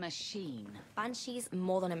 It's a machine. Banshee's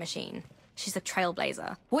more than a machine. She's a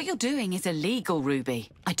trailblazer. What you're doing is illegal, Ruby.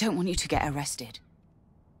 I don't want you to get arrested.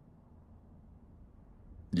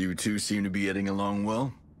 You two seem to be getting along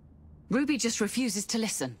well. Ruby just refuses to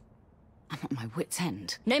listen. I'm at my wit's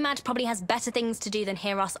end. Nomad probably has better things to do than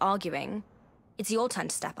hear us arguing. It's your turn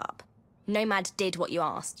to step up. Nomad did what you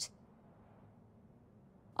asked.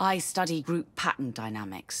 I study group pattern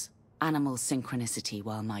dynamics, animal synchronicity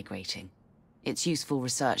while migrating. It's useful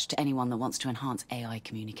research to anyone that wants to enhance AI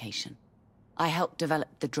communication. I helped develop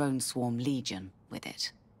the drone swarm Legion with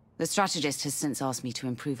it. The strategist has since asked me to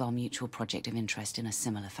improve our mutual project of interest in a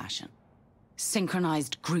similar fashion.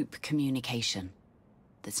 Synchronized group communication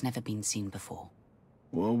that's never been seen before.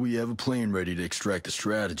 Well, we have a plane ready to extract the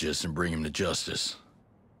strategist and bring him to justice.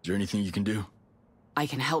 Is there anything you can do? I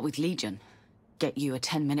can help with Legion. Get you a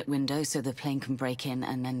 10-minute window so the plane can break in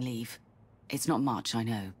and then leave. It's not much, I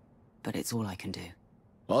know, but it's all I can do.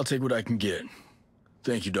 I'll take what I can get.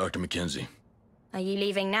 Thank you, Dr. Mackenzie. Are you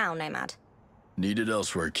leaving now, Nomad? Needed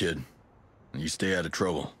elsewhere, kid. You stay out of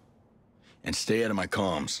trouble. And stay out of my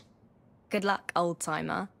comms. Good luck,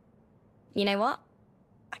 old-timer. You know what?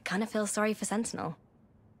 I kind of feel sorry for Sentinel.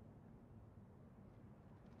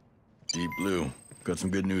 Deep Blue, got some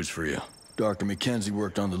good news for you. Dr. Mackenzie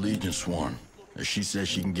worked on the Legion swarm. As she says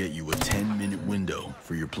she can get you a 10-minute window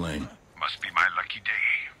for your plane. Must be my lucky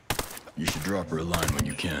day. You should drop her a line when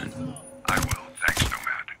you can. I will, thanks,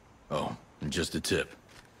 Nomad. Oh, and just a tip.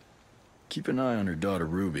 Keep an eye on her daughter,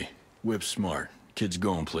 Ruby. Whip's smart. Kid's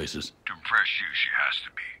going places. To impress you, she has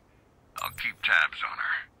to be. I'll keep tabs on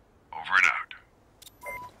her. Over and out.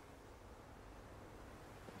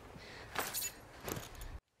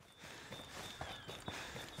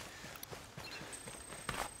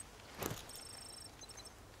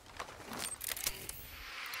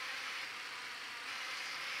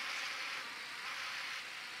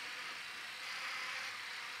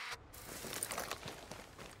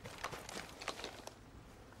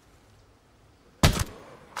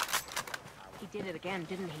 He did it again,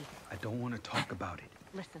 didn't he? I don't want to talk about it.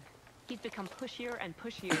 Listen, he's become pushier and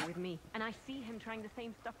pushier with me, and I see him trying the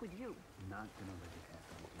same stuff with you. I'm not gonna let it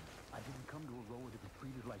happen. I didn't come to a role to be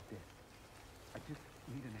treated like this. I just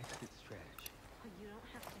need an exit strategy. Oh, you don't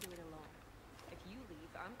have to do it alone. If you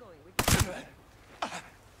leave, I'm going with you.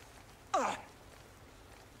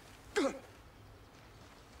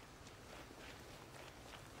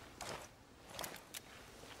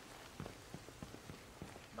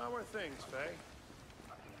 How are things, Faye?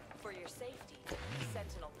 For your safety,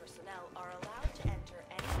 Sentinel personnel are allowed to enter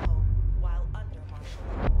any home while under martial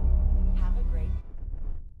law. Have a great...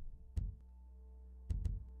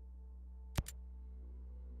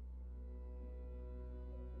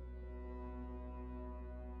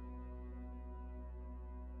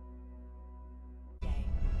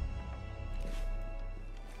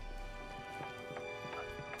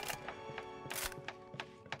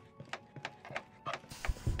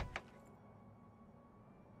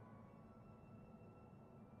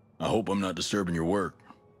 I hope I'm not disturbing your work.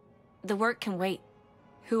 The work can wait.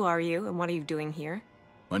 Who are you, and what are you doing here?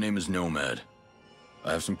 My name is Nomad.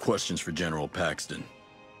 I have some questions for General Paxton.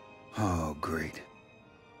 Oh, great.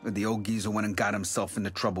 The old geezer went and got himself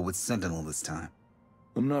into trouble with Sentinel this time.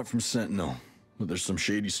 I'm not from Sentinel, but there's some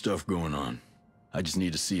shady stuff going on. I just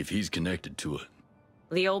need to see if he's connected to it.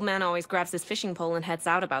 The old man always grabs his fishing pole and heads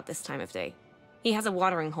out about this time of day. He has a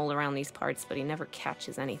watering hole around these parts, but he never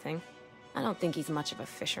catches anything. I don't think he's much of a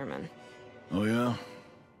fisherman. Oh yeah?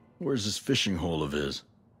 Where's this fishing hole of his?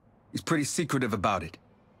 He's pretty secretive about it.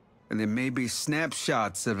 And there may be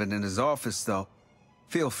snapshots of it in his office, though.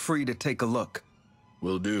 Feel free to take a look.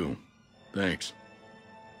 Will do. Thanks.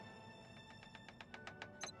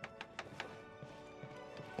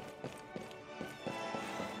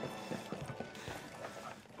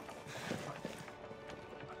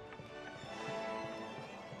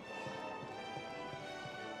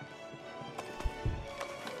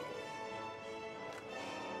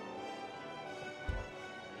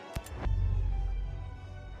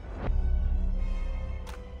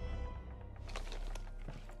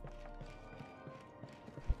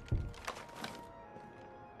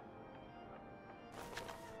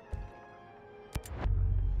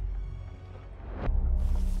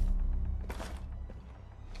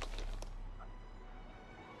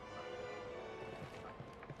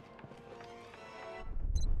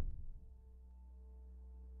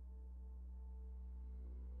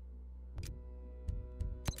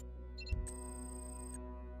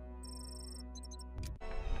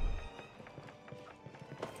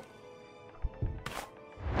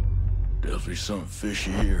 Must be something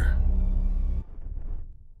fishy here.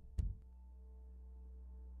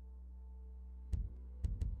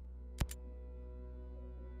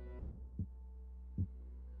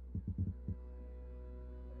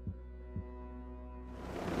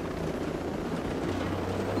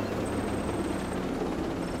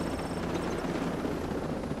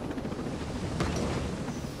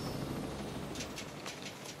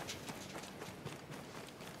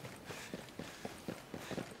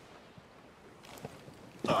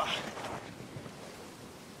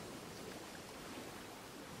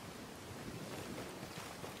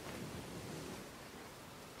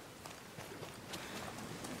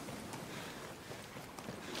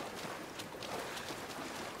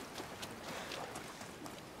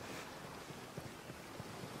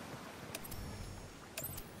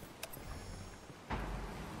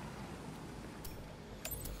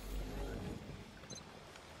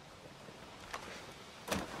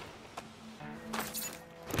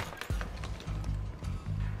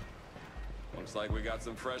 Looks like we got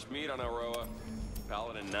some fresh meat on Aroa.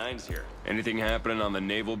 Paladin 9's here. Anything happening on the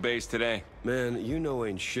naval base today? Man, you know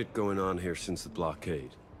ain't shit going on here since the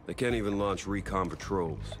blockade. They can't even launch recon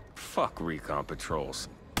patrols. Fuck recon patrols.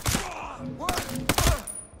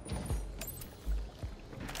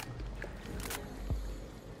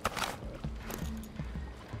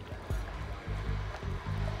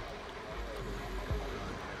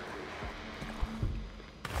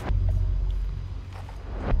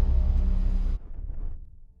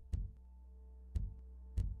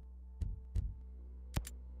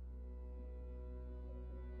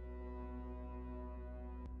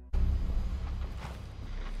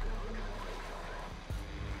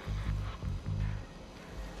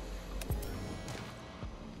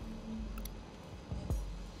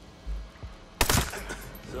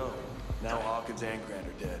 So, now Hawkins and Grant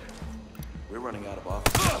are dead. We're running out of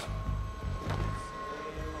officers.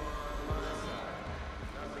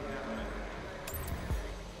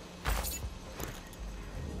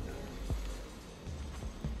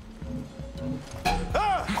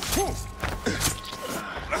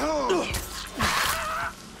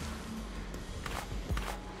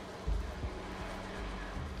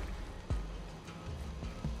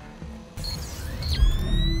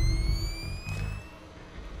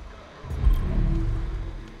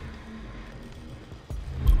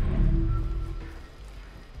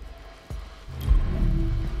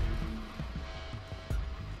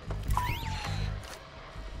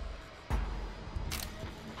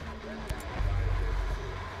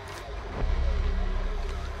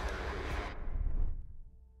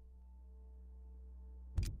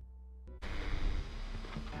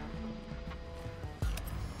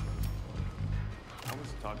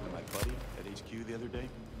 Talking to my buddy at HQ the other day.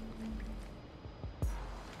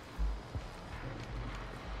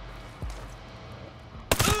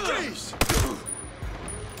 Jeez!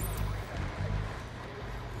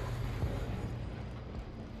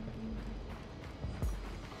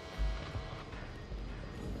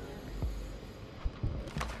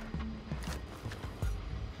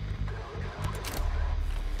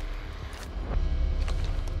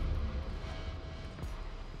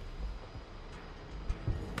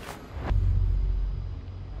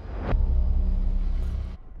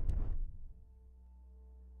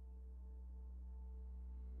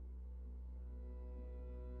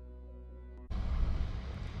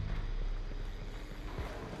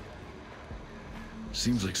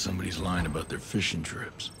 Seems like somebody's lying about their fishing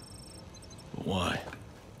trips. But why?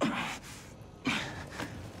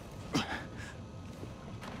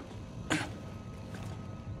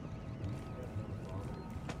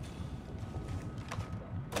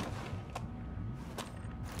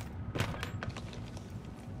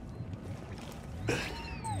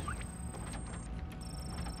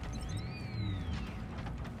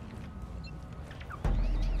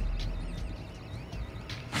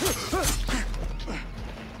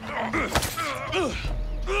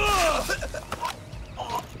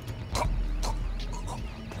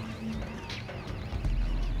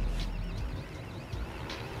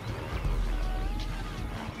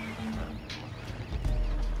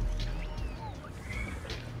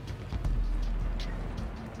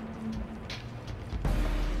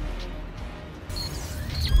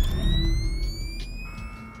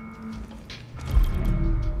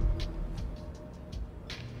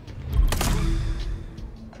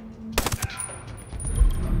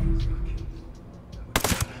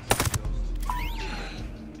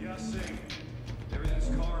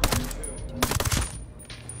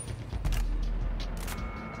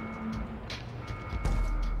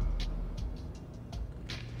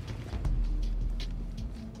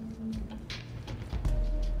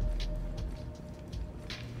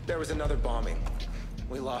 There was another bombing.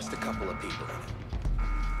 We lost a couple of people in it.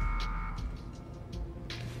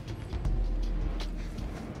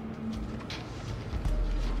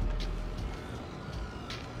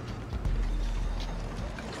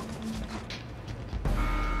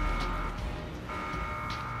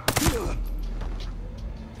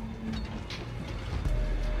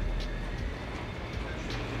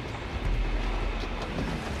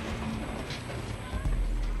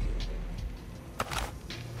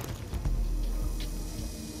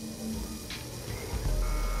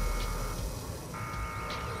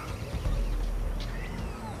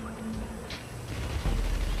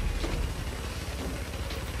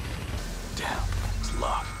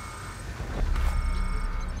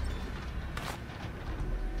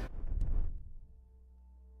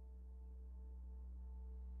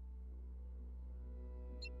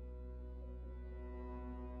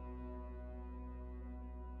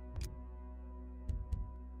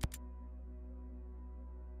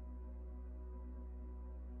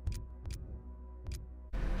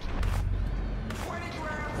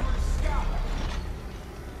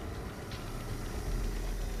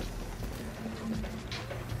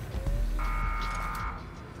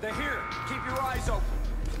 They're here. Keep your eyes open.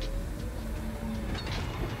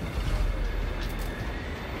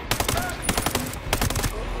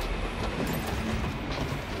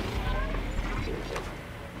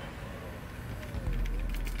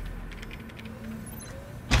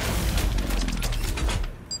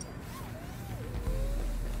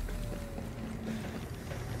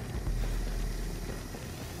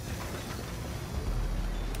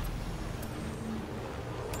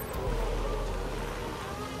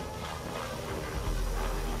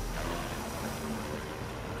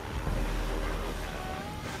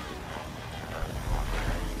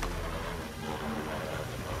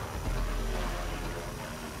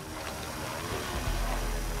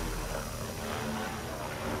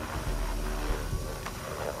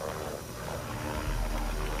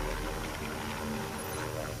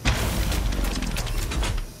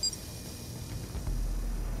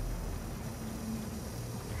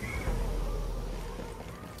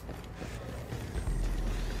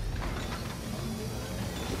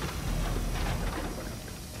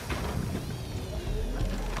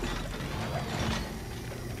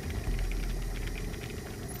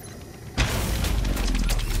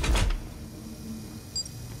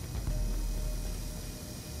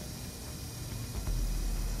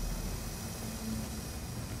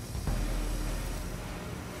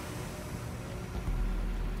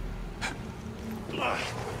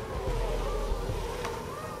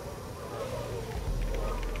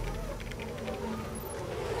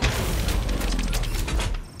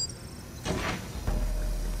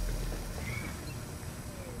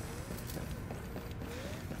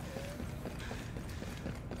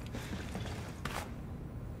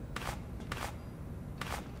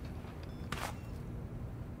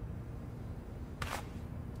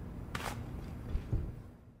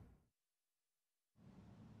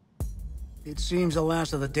 It seems the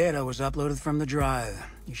last of the data was uploaded from the drive.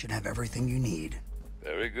 You should have everything you need.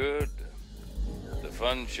 Very good. The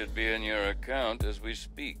funds should be in your account as we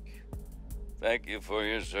speak. Thank you for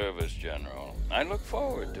your service, General. I look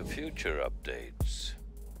forward to future updates.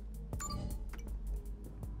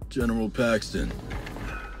 General Paxton.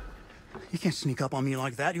 You can't sneak up on me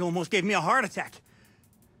like that. You almost gave me a heart attack.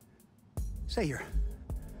 Say, you're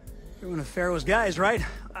one of Pharaoh's guys, right?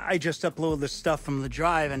 I just uploaded the stuff from the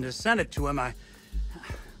drive and to send it to him.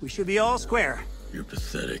 We should be all square. You're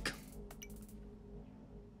pathetic.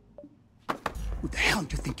 Who the hell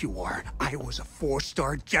do you think you are? I was a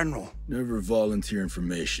 4-star general. Never volunteer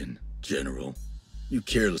information, General. You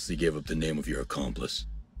carelessly gave up the name of your accomplice.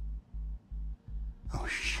 Oh,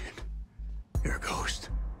 shit. You're a ghost.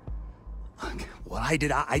 Look, what I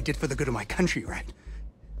did for the good of my country, right?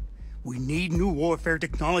 We need new warfare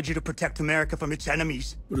technology to protect America from its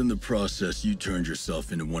enemies. But in the process, you turned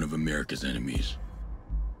yourself into one of America's enemies.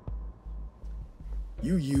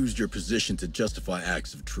 You used your position to justify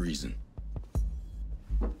acts of treason.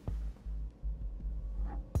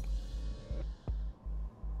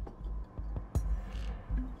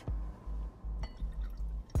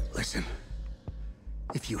 Listen,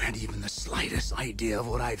 if you had even the slightest idea of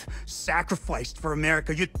what I've sacrificed for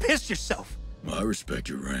America, you'd piss yourself. Well, I respect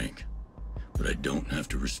your rank, but I don't have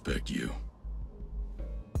to respect you.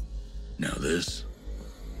 Now this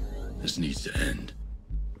needs to end.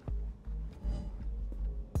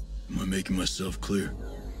 Am I making myself clear?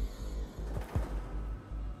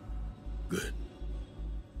 Good.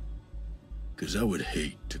 Because I would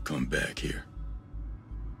hate to come back here.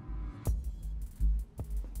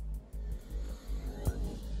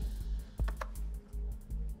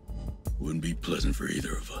 Wouldn't be pleasant for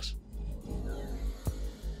either of us.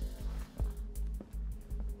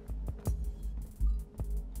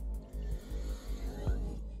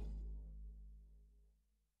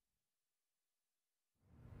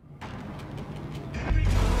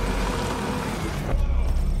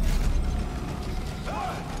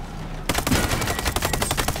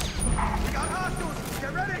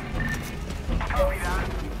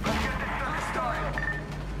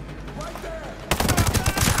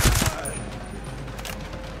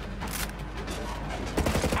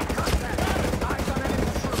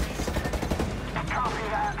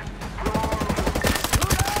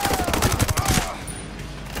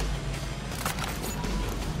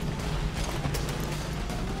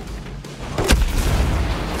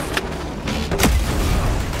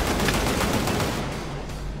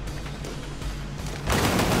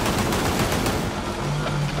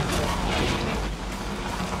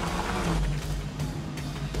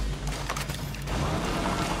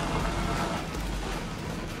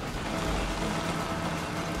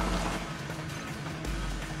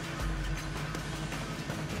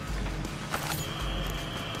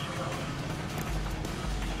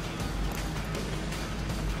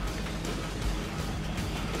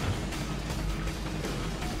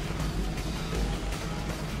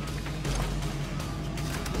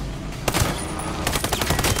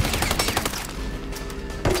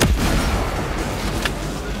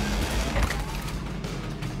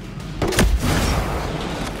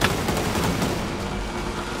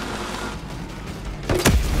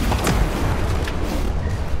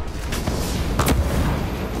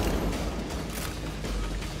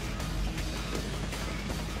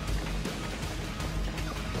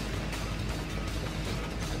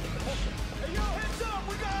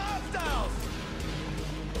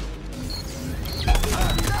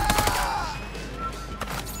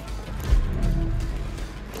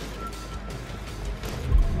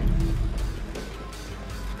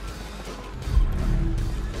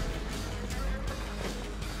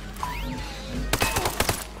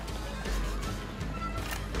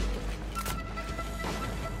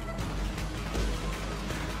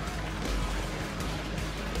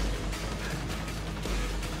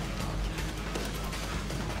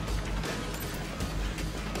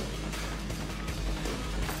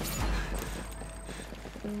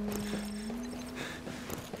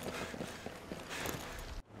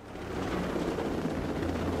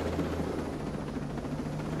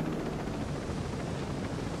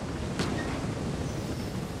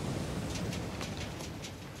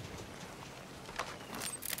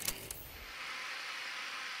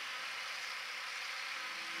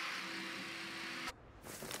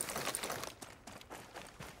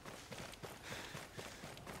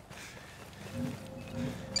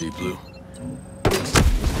 Deep Blue. Got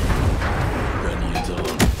any intel on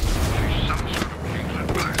him? She's some sort of legal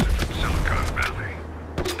advisor from Silicon Valley,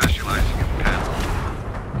 specializing in panels.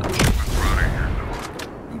 Not sure what brought her here,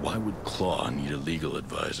 though. Why would Claw need a legal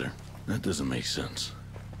advisor? That doesn't make sense.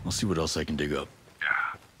 I'll see what else I can dig up. Yeah.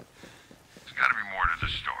 There's gotta be more to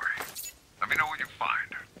this story. Let me know what you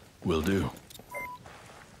find. Will do.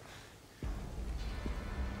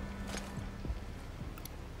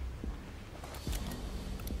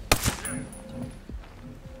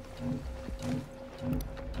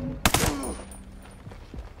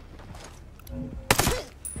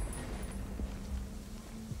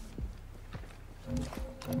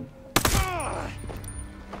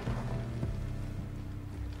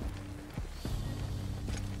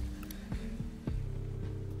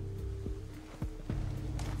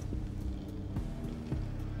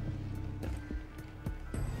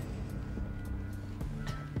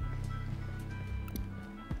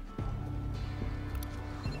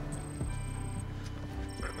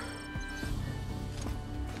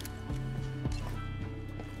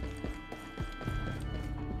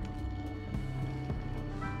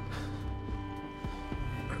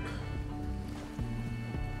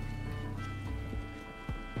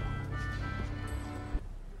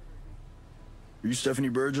 Are you Stephanie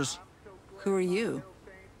Burgess? Who are you?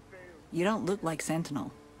 You don't look like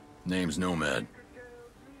Sentinel. Name's Nomad.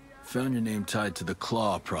 Found your name tied to the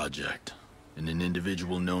Claw Project, and an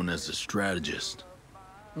individual known as the Strategist.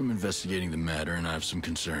 I'm investigating the matter, and I have some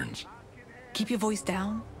concerns. Keep your voice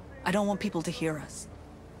down. I don't want people to hear us.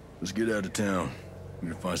 Let's get out of town. I'm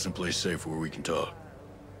gonna find someplace safe where we can talk.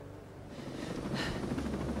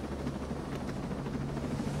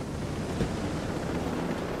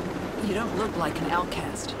 You don't look like an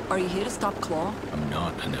outcast. Are you here to stop Claw? I'm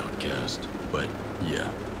not an outcast, but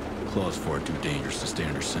yeah. Claw's far too dangerous to stay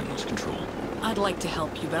under Sentinel's control. I'd like to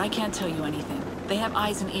help you, but I can't tell you anything. They have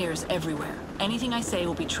eyes and ears everywhere. Anything I say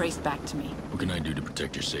will be traced back to me. What can I do to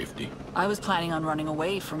protect your safety? I was planning on running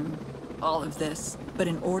away from all of this, but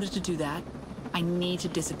in order to do that, I need to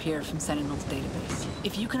disappear from Sentinel's database.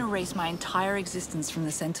 If you can erase my entire existence from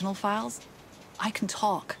the Sentinel files, I can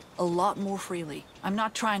talk a lot more freely. I'm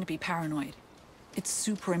not trying to be paranoid. It's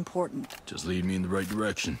super important. Just lead me in the right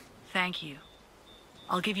direction. Thank you.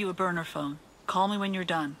 I'll give you a burner phone. Call me when you're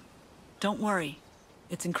done. Don't worry.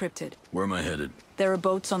 It's encrypted. Where am I headed? There are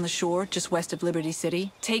boats on the shore just west of Liberty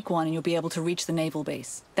City. Take one and you'll be able to reach the naval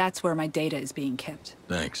base. That's where my data is being kept.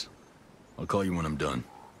 Thanks. I'll call you when I'm done.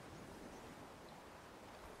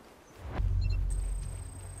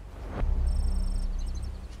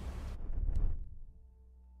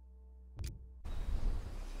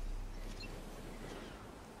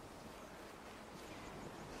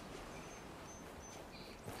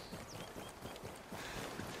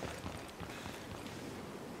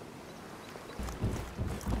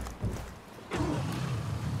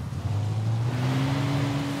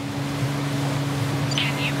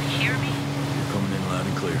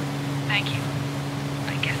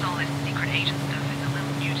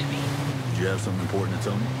 Something important to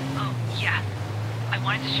tell me? Oh, yeah. I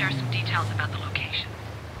wanted to share some details about the location.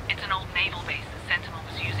 It's an old naval base the Sentinel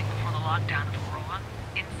was using before the lockdown of Aurora.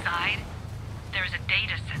 Inside, there's a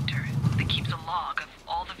data center that keeps a log of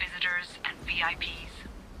all the visitors and VIPs.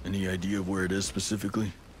 Any idea of where it is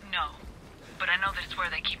specifically? No, but I know that it's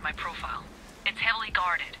where they keep my profile. It's heavily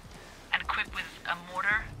guarded and equipped with a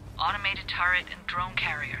mortar, automated turret, and drone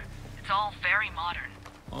carrier. It's all very modern.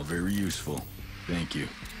 All very useful. Thank you.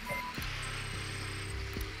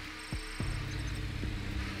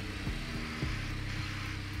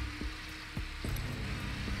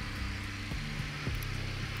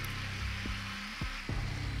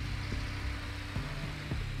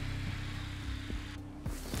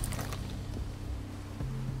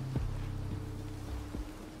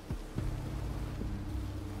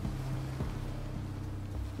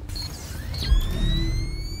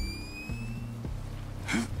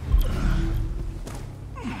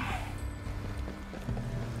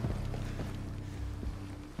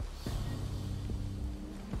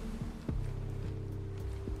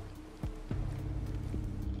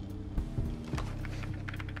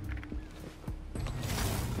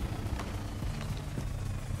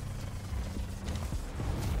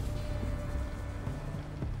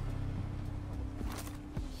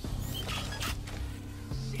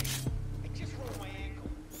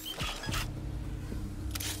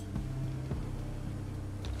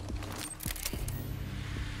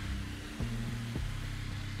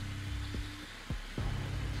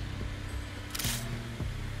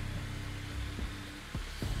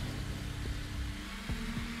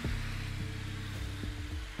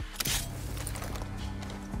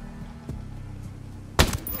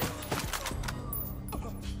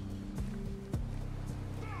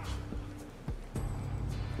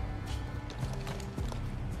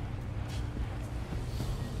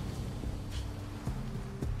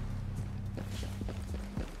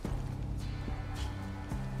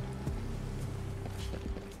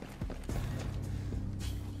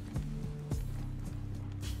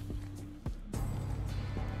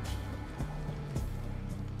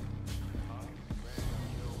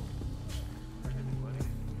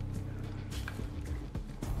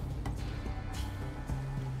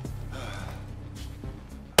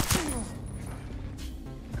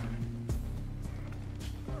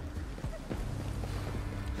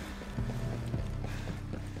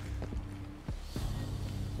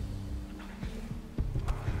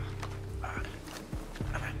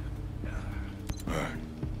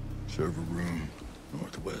 Server room,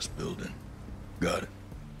 northwest building. Got it.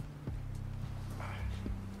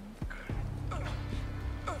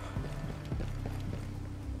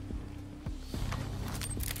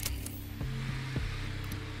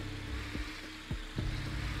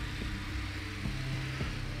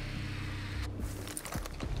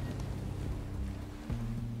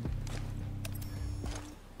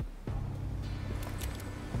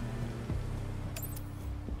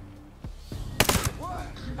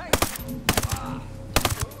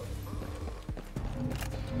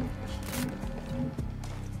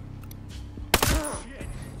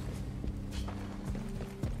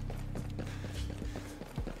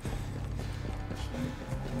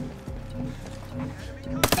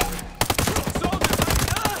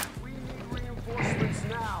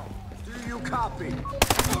 Copy.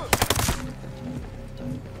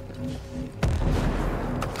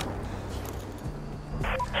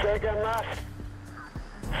 Say again left.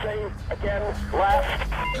 Say again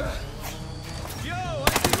left. Yo, I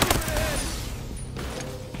see movement ahead.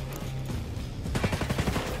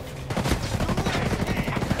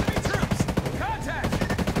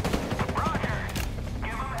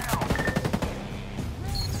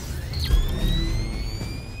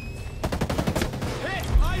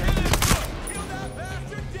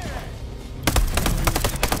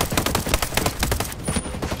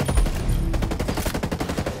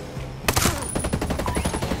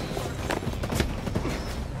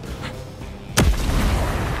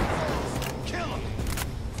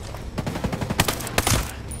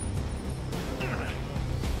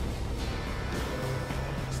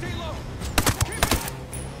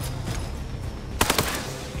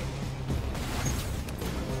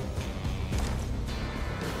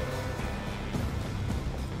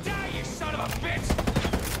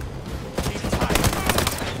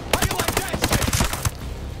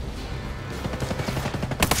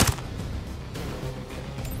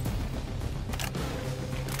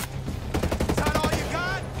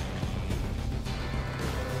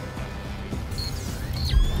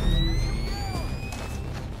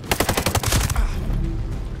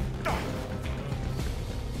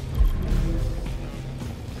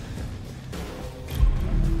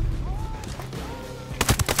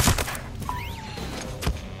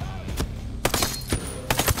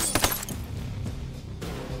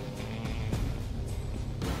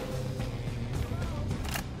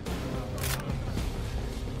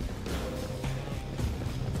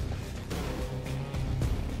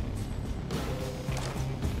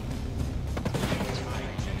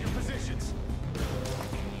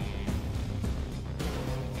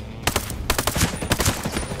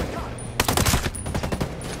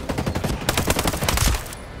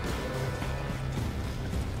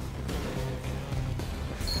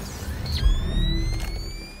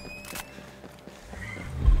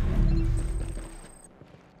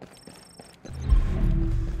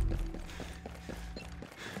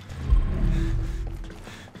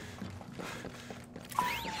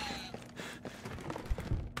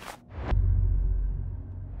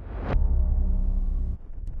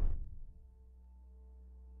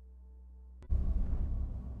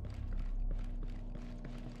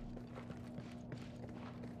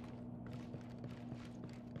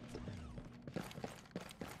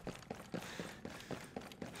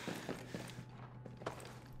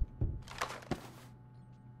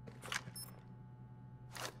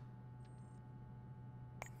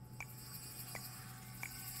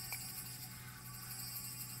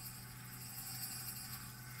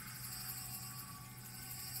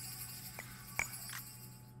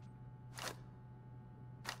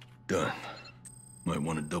 Done. Might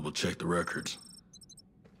want to double-check the records.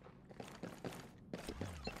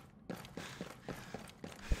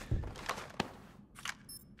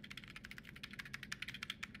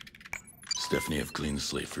 Stephanie, I've cleaned the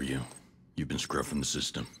slate for you. You've been scrubbing the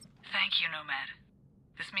system. Thank you, Nomad.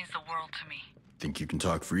 This means the world to me. Think you can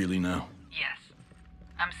talk freely now? Yes.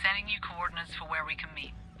 I'm sending you coordinates for where we can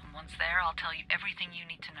meet. And once there, I'll tell you everything you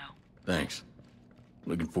need to know. Thanks.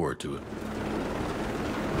 Looking forward to it.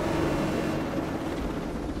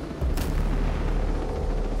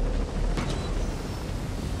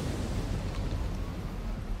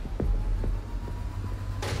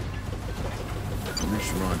 I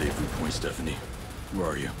reached the rendezvous point, Stephanie. Where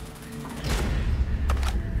are you?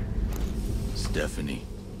 Stephanie,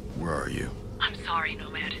 where are you? I'm sorry,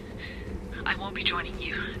 Nomad. I won't be joining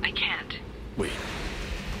you. I can't. Wait.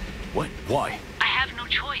 What? Why? I have no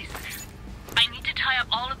choice. I need to tie up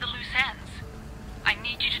all of the loose ends. I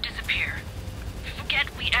need you to disappear.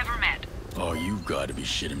 Forget we ever met. Oh, you've got to be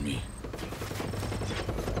shitting me.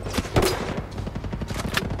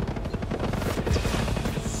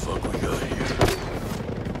 Fuck we got here?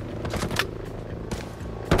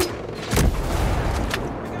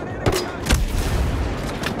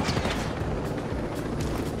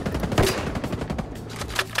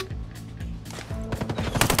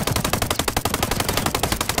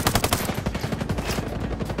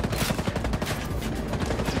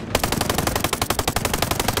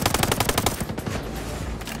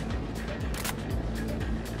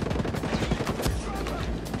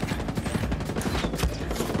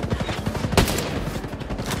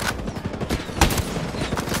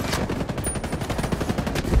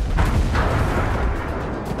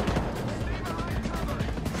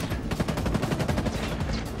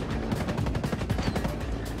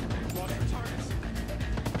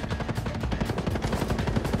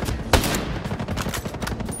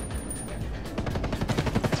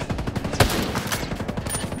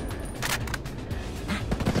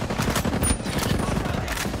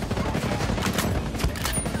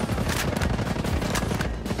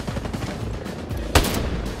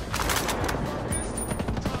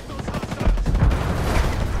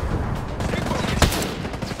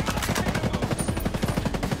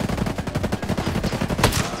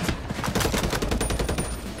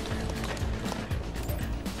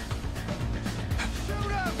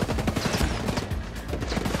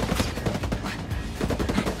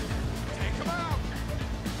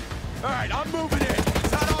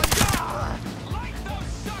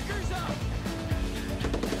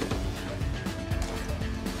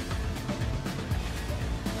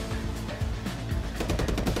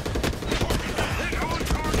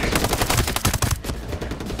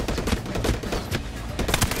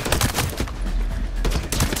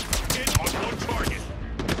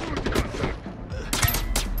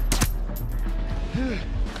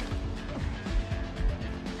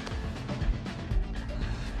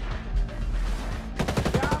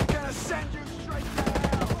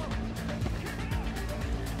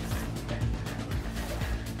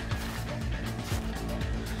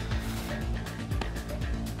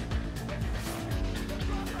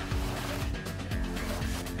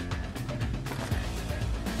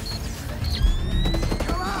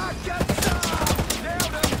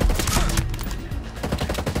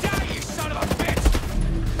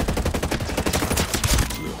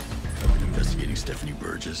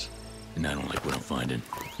 And I don't like what I'm finding.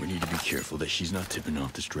 We need to be careful that she's not tipping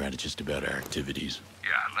off the strategist about our activities.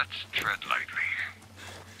 Yeah, let's tread lightly.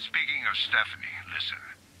 Speaking of Stephanie, listen.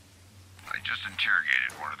 I just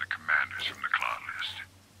interrogated one of the commanders from the Claw list.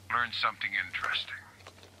 Learned something interesting.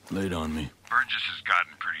 Lay it on me. Burgess has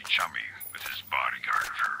gotten pretty chummy with this bodyguard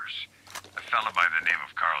of hers. A fella by the name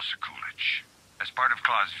of Karl Sekulich. As part of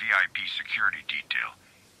Claw's VIP security detail,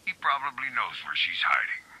 he probably knows where she's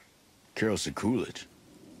hiding. Karl Sekulich?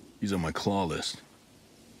 He's on my Claw list.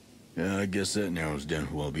 Yeah, I guess that narrows down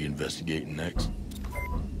who I'll be investigating next.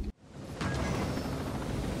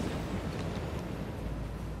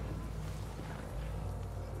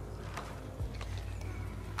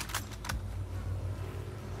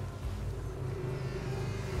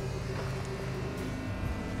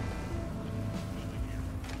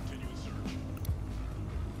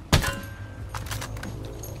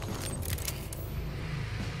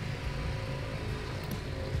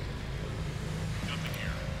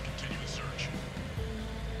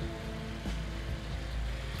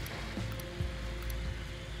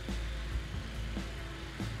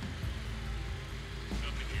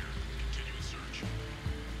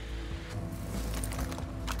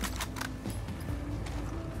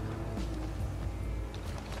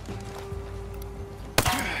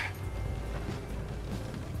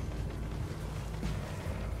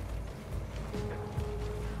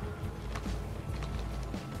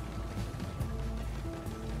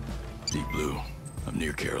 Blue. I'm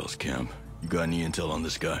near Carroll's camp. You got any intel on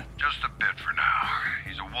this guy? Just a bit for now.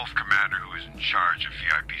 He's a Wolf commander who is in charge of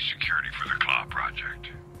VIP security for the Claw project.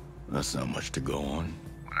 That's not much to go on.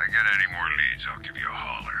 When I get any more leads, I'll give you a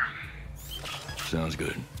holler. Sounds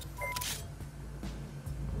good.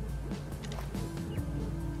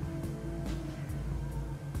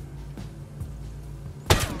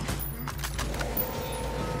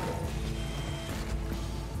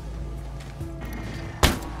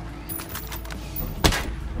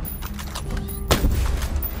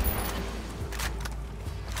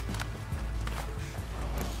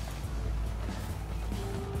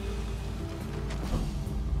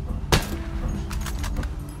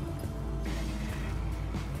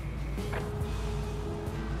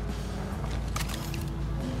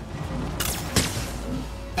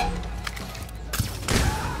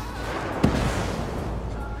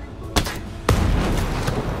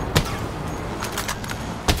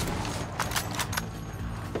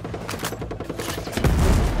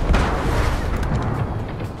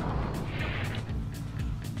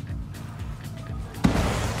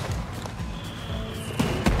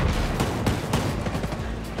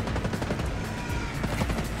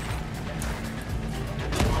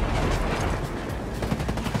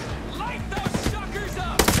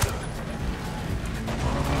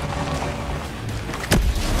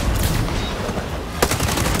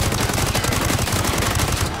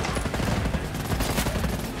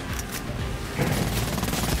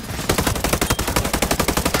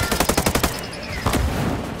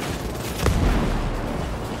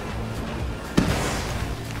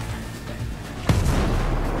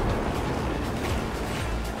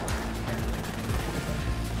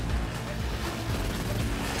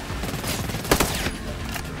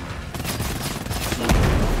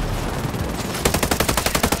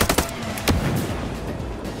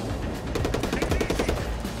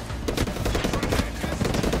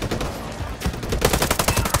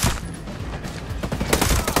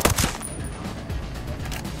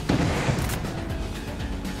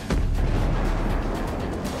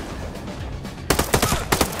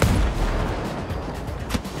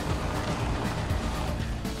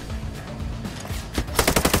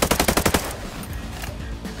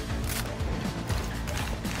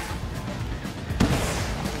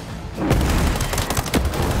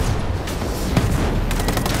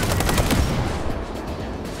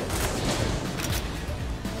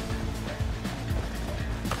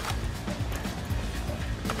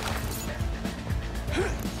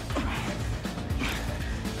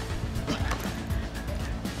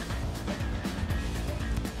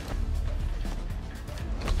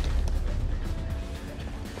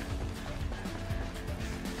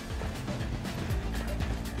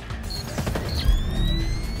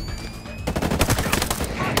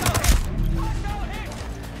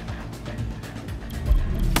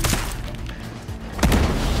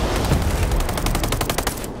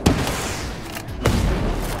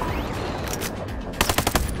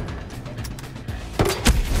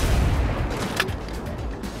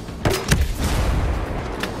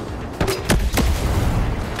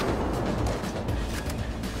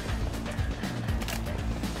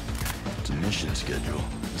 Mission schedule.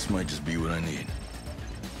 This might just be what I need.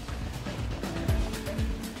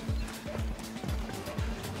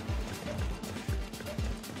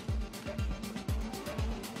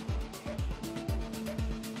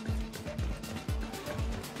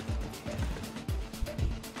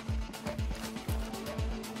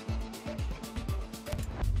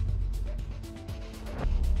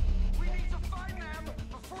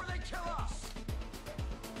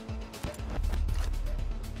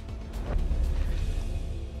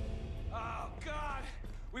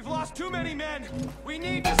 We've lost too many men! We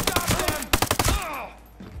need to stop them! Ugh!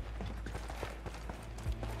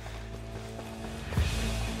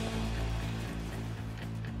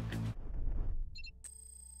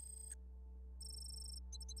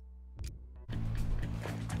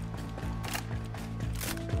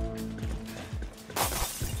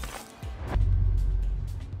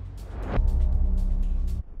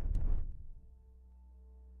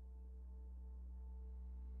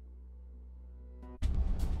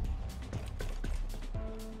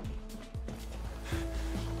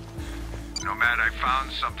 Nomad, I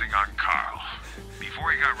found something on Carl.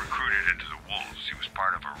 Before he got recruited into the Wolves, he was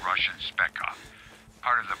part of a Russian spec op,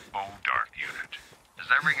 part of the Bodark unit. Does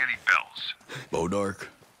that ring any bells? Bodark?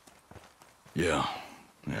 Yeah,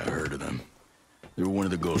 I heard of them. They were one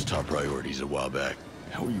of the Ghost's top priorities a while back.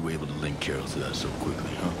 How were you able to link Carroll to that so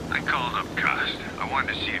quickly, huh? I called up Cost. I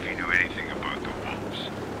wanted to see if he knew anything about the Wolves.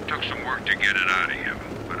 Took some work to get it out of him,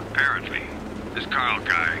 but apparently, this Carl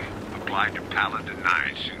guy, a applied to Paladin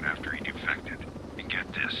 9 soon after he defected. And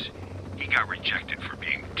get this, he got rejected for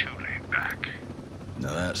being too laid back.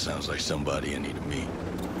 Now that sounds like somebody I need to meet.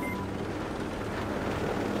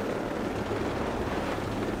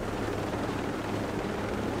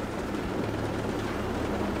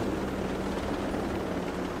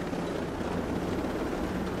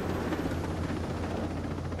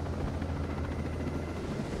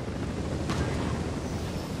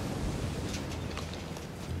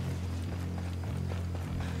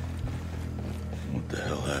 What the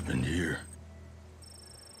hell happened here?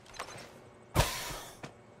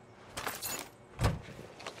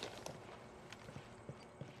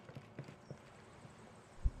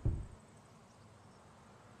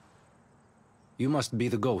 You must be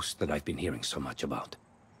the ghost that I've been hearing so much about.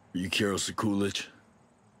 Are you Karol Sekulic?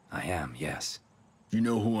 I am, yes. If you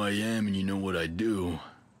know who I am and you know what I do,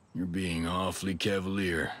 you're being awfully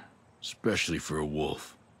cavalier. Especially for a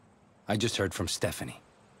wolf. I just heard from Stephanie.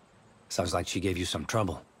 Sounds like she gave you some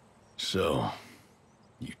trouble. So,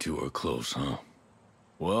 you two are close, huh?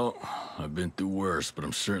 Well, I've been through worse, but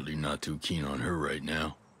I'm certainly not too keen on her right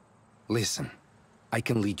now. Listen, I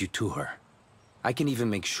can lead you to her. I can even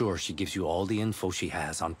make sure she gives you all the info she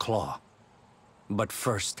has on Claw. But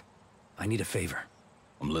first, I need a favor.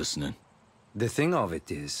 I'm listening. The thing of it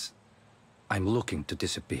is, I'm looking to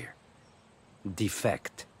disappear.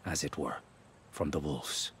 Defect, as it were, from the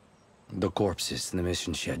wolves. The corpses in the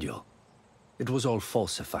mission schedule. It was all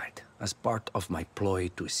falsified, as part of my ploy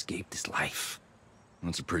to escape this life.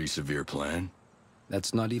 That's a pretty severe plan.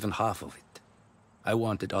 That's not even half of it. I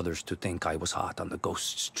wanted others to think I was hot on the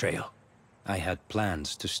Ghost's trail. I had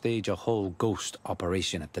plans to stage a whole ghost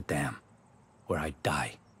operation at the dam, where I'd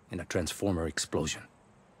die in a transformer explosion.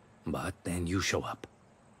 But then you show up.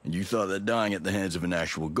 And you thought that dying at the hands of an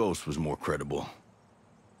actual ghost was more credible.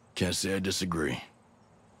 Can't say I disagree.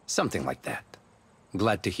 Something like that.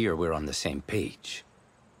 Glad to hear we're on the same page.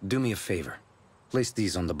 Do me a favor. Place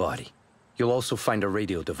these on the body. You'll also find a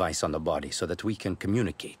radio device on the body so that we can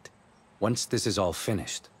communicate. Once this is all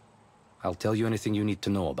finished, I'll tell you anything you need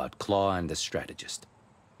to know about Claw and the strategist.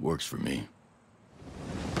 Works for me.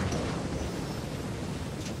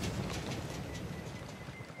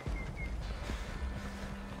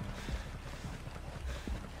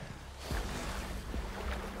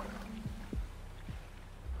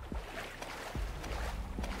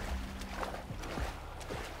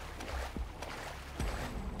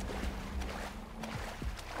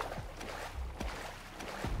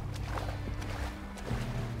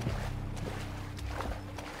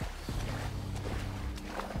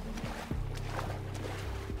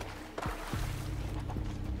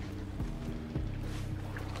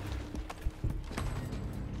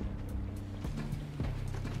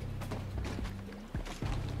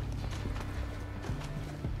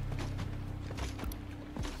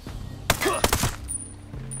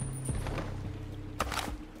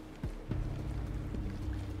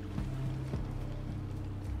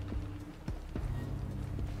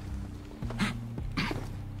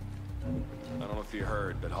 If you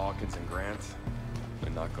heard, but Hawkins and Grant,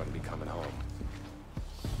 they're not going to be coming home.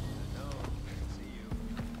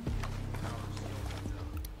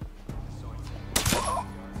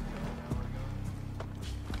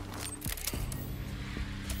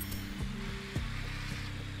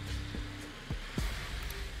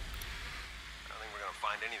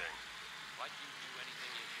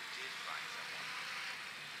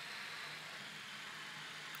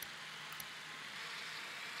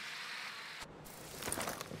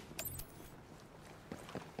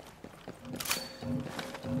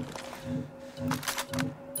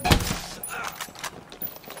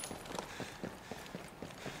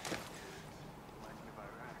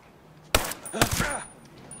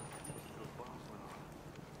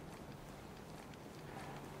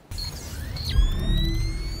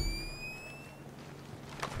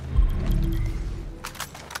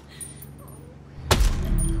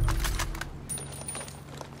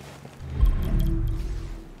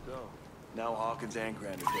 Now Hawkins and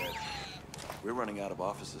Grant are dead. We're running out of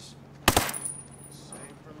offices. Same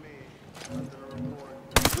for me. Nothing to report.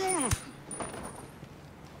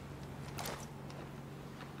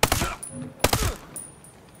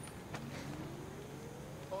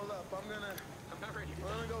 Hold up, I'm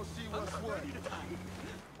gonna go see what's what.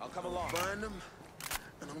 I'll come along. Find them,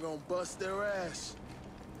 and I'm gonna bust their ass.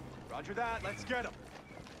 Roger that, let's get them.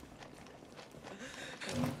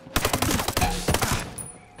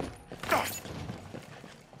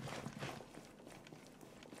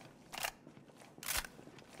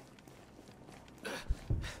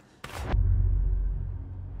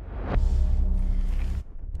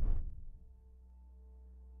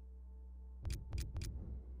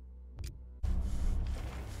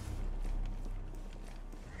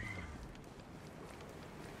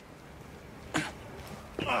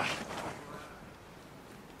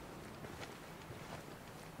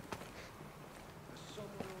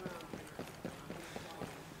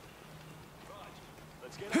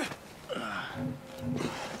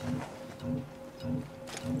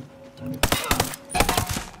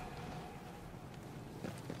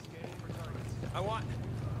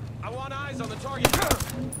 I want eyes on the target.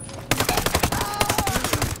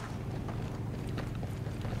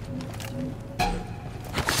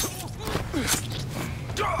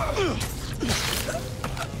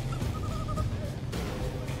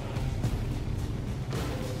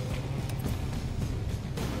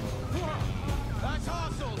 That's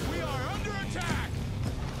hostiles. We are under attack.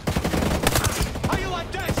 How you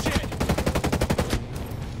like that shit?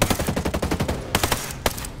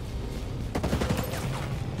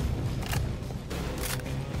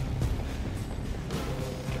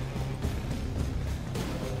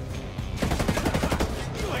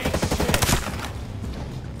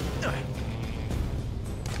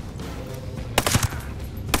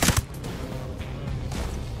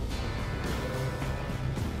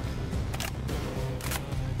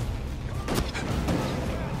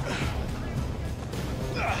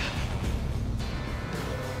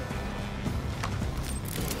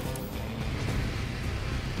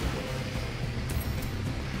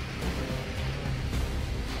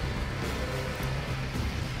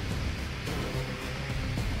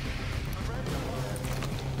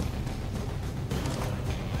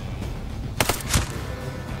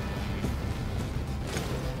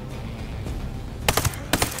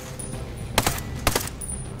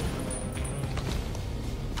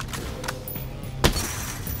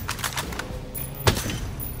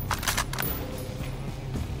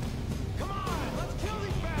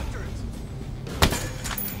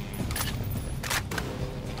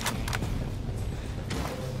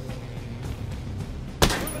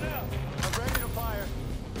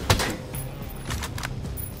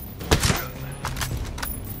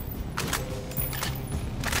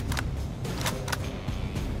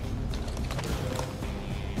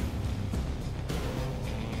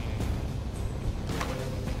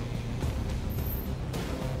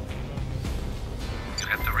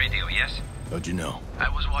 Radio, yes? How'd you know? I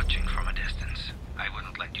was watching from a distance. I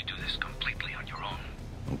wouldn't let you do this completely on your own.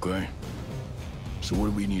 Okay. So what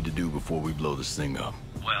do we need to do before we blow this thing up?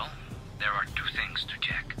 Well, there are two things to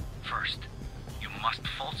check. First, you must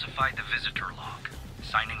falsify the visitor log,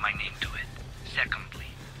 signing my name to it. Secondly,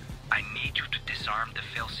 I need you to disarm the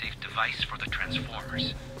failsafe device for the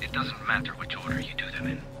transformers. It doesn't matter which order you do them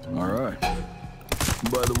in. Alright.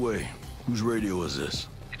 By the way, whose radio is this?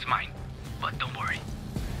 It's mine, but don't worry.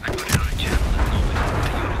 I put it on a channel that nobody in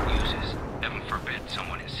the unit uses. Heaven forbid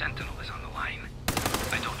someone in Sentinel is on the line.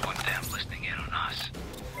 I don't want them listening in on us.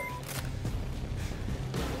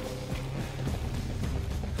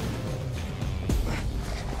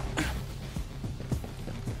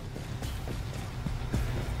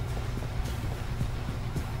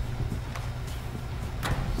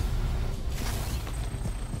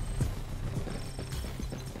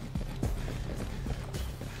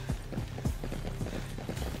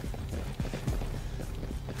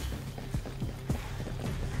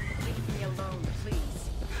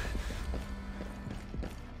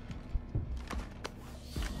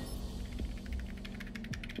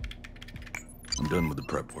 I'm done with the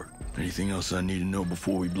prep work. Anything else I need to know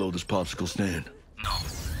before we blow this popsicle stand? No.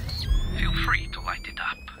 Feel free to light it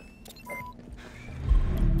up.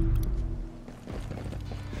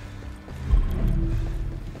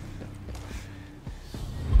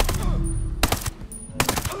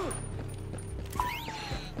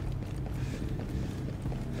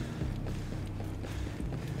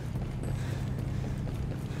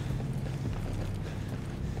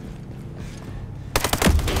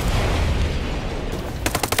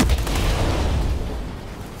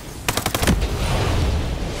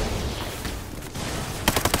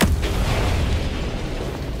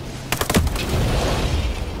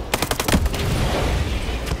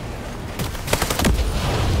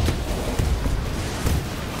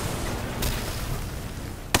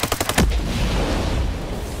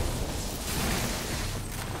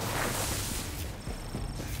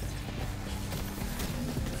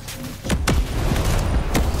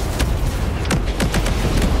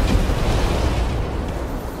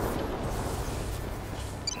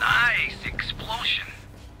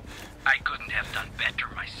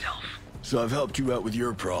 So I've helped you out with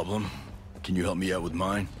your problem. Can you help me out with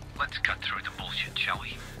mine? Let's cut through the bullshit, shall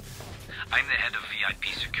we? I'm the head of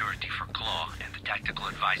VIP security for Claw and the tactical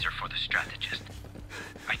advisor for the strategist.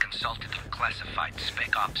 I consulted on classified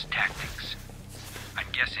spec ops tactics. I'm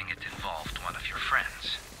guessing it involved one of your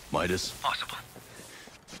friends. Midas? Possible.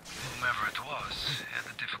 whomever it was had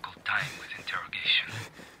a difficult time with interrogation.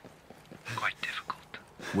 Quite difficult.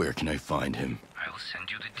 Where can I find him? I'll send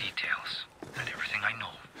you the details and everything I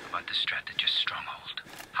know about the strategist's stronghold.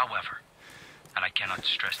 However, and I cannot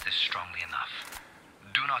stress this strongly enough,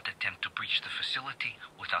 do not attempt to breach the facility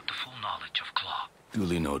without the full knowledge of Claw.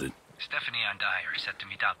 Duly noted. Stephanie and I are set to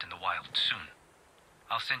meet out in the wild soon.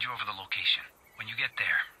 I'll send you over the location. When you get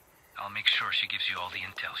there, I'll make sure she gives you all the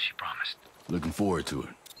intel she promised. Looking forward to it.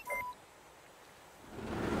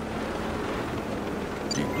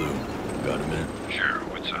 Deep Blue, got a minute? Sure,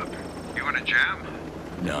 what's up? You in a jam?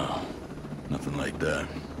 No, nothing like that.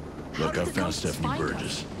 Look, I found Stephanie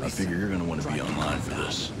Burgess. I figure you're gonna want to be online for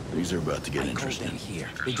this. Things are about to get interesting. Here,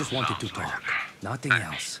 they just wanted to talk. Nothing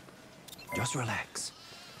else. Just relax.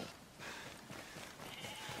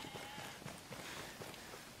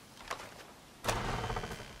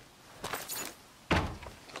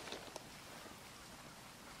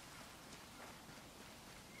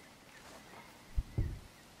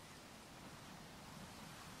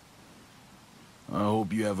 I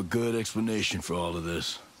hope you have a good explanation for all of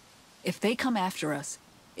this. If they come after us,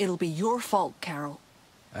 it'll be your fault, Carol.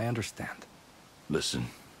 I understand. Listen,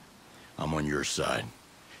 I'm on your side.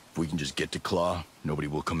 If we can just get to Claw, nobody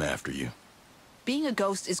will come after you. Being a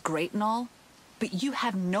ghost is great and all, but you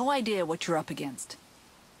have no idea what you're up against.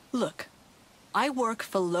 Look, I work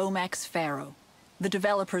for Lomax Faro, the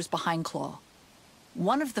developers behind Claw.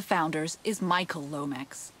 One of the founders is Michael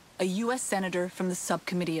Lomax, a U.S. senator from the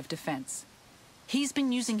Subcommittee of Defense. He's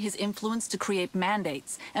been using his influence to create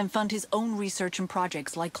mandates and fund his own research and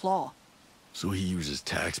projects like Claw. So he uses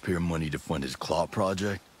taxpayer money to fund his Claw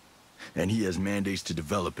project? And he has mandates to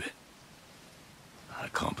develop it.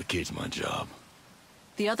 That complicates my job.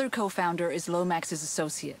 The other co-founder is Lomax's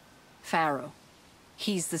associate, Faro.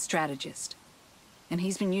 He's the strategist. And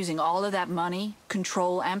he's been using all of that money,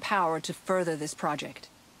 control, and power to further this project.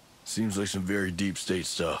 Seems like some very deep state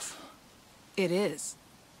stuff. It is.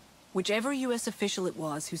 Whichever U.S. official it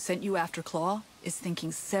was who sent you after Claw is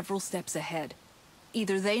thinking several steps ahead.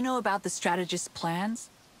 Either they know about the strategist's plans,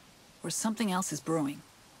 or something else is brewing.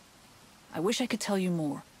 I wish I could tell you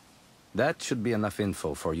more. That should be enough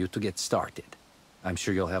info for you to get started. I'm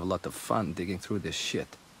sure you'll have a lot of fun digging through this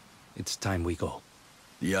shit. It's time we go.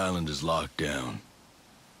 The island is locked down.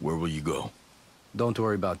 Where will you go? Don't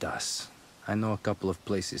worry about us. I know a couple of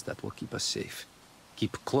places that will keep us safe.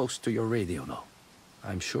 Keep close to your radio, though.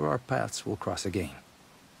 I'm sure our paths will cross again.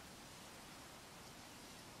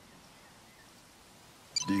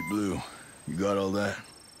 Deep Blue, you got all that?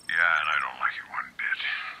 Yeah, and I don't like it one bit.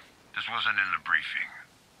 This wasn't in the briefing.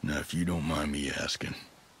 Now, if you don't mind me asking,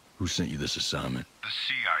 who sent you this assignment? The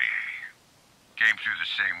CIA. Came through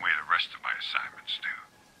the same way the rest of my assignments do.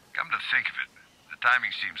 Come to think of it, the timing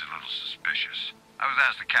seems a little suspicious. I was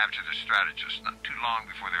asked to capture the strategist not too long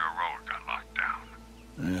before the Aurora got locked down.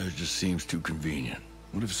 It just seems too convenient.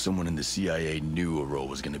 What if someone in the CIA knew Aurora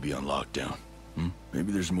was going to be on lockdown?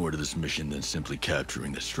 Maybe there's more to this mission than simply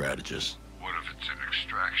capturing the strategist. What if it's an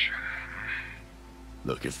extraction?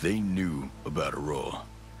 Look, if they knew about Aurora,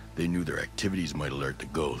 they knew their activities might alert the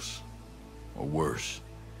ghosts. Or worse,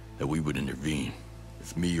 that we would intervene.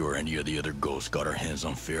 If me or any of the other ghosts got our hands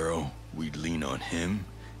on Faro, we'd lean on him,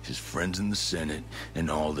 his friends in the Senate,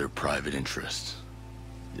 and all their private interests.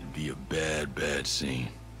 It'd be a bad, bad scene.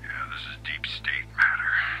 Yeah, this is deep state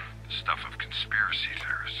matter. The stuff of conspiracy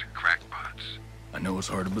theorists and crackpots. I know it's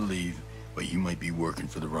hard to believe, but you might be working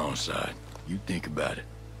for the wrong side. You think about it.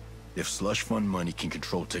 If slush fund money can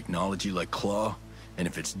control technology like Claw, and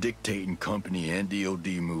if it's dictating company and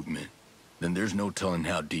DOD movement, then there's no telling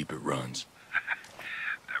how deep it runs.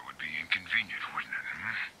 That would be inconvenient, wouldn't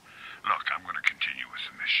it? Look, I'm going to continue with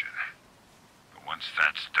the mission. But once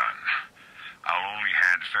that's done, I'll only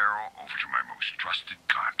hand Faro over to my most trusted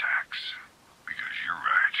contacts. Because you're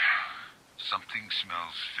right. Something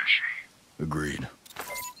smells fishy. Agreed.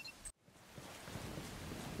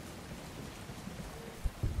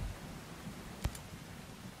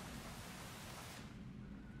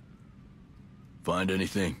 Find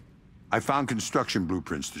anything? I found construction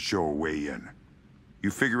blueprints to show a way in. You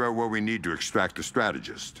figure out what we need to extract the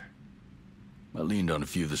strategist. I leaned on a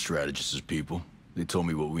few of the strategist's people. They told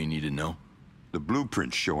me what we need to know. The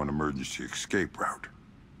blueprints show an emergency escape route.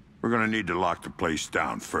 We're gonna need to lock the place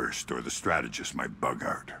down first, or the strategist might bug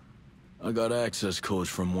out. I got access codes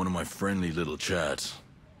from one of my friendly little chats.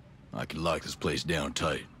 I can lock this place down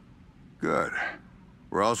tight. Good.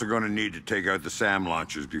 We're also gonna need to take out the SAM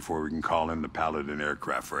launchers before we can call in the Paladin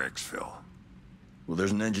aircraft for exfil. Well,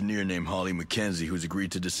 there's an engineer named Holly McKenzie who's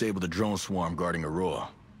agreed to disable the drone swarm guarding Aurora.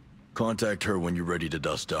 Contact her when you're ready to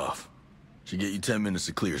dust off. Should get you 10 minutes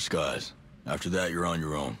to clear skies. After that, you're on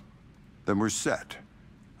your own. Then we're set.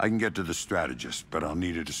 I can get to the strategist, but I'll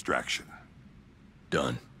need a distraction.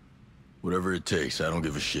 Done. Whatever it takes, I don't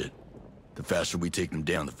give a shit. The faster we take them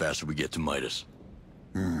down, the faster we get to Midas.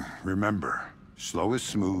 Remember, slow is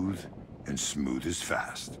smooth, and smooth is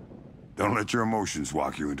fast. Don't let your emotions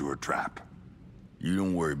walk you into a trap. You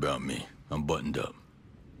don't worry about me. I'm buttoned up.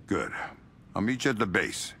 Good. I'll meet you at the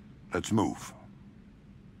base. Let's move.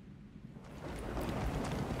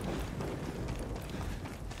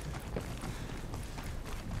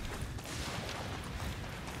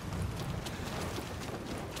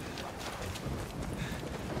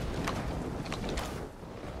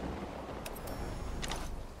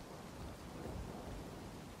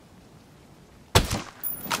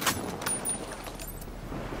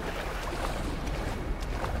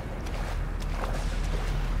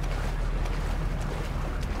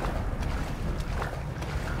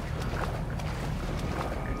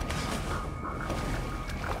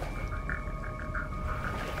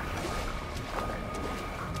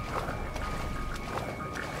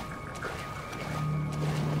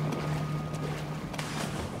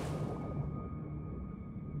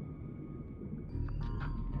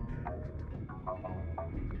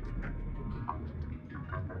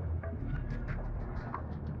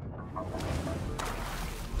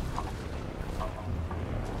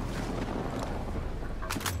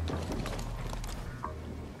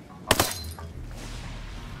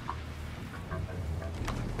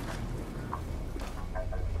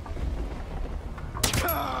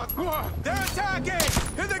 They're attacking!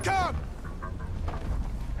 Here they come!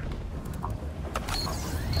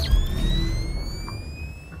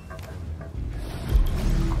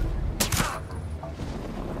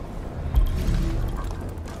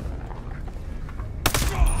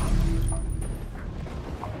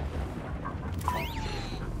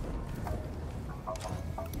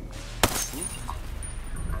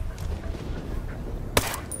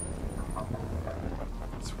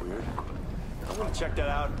 It's weird. I want to check that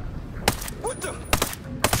out. What the?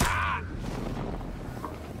 Ah!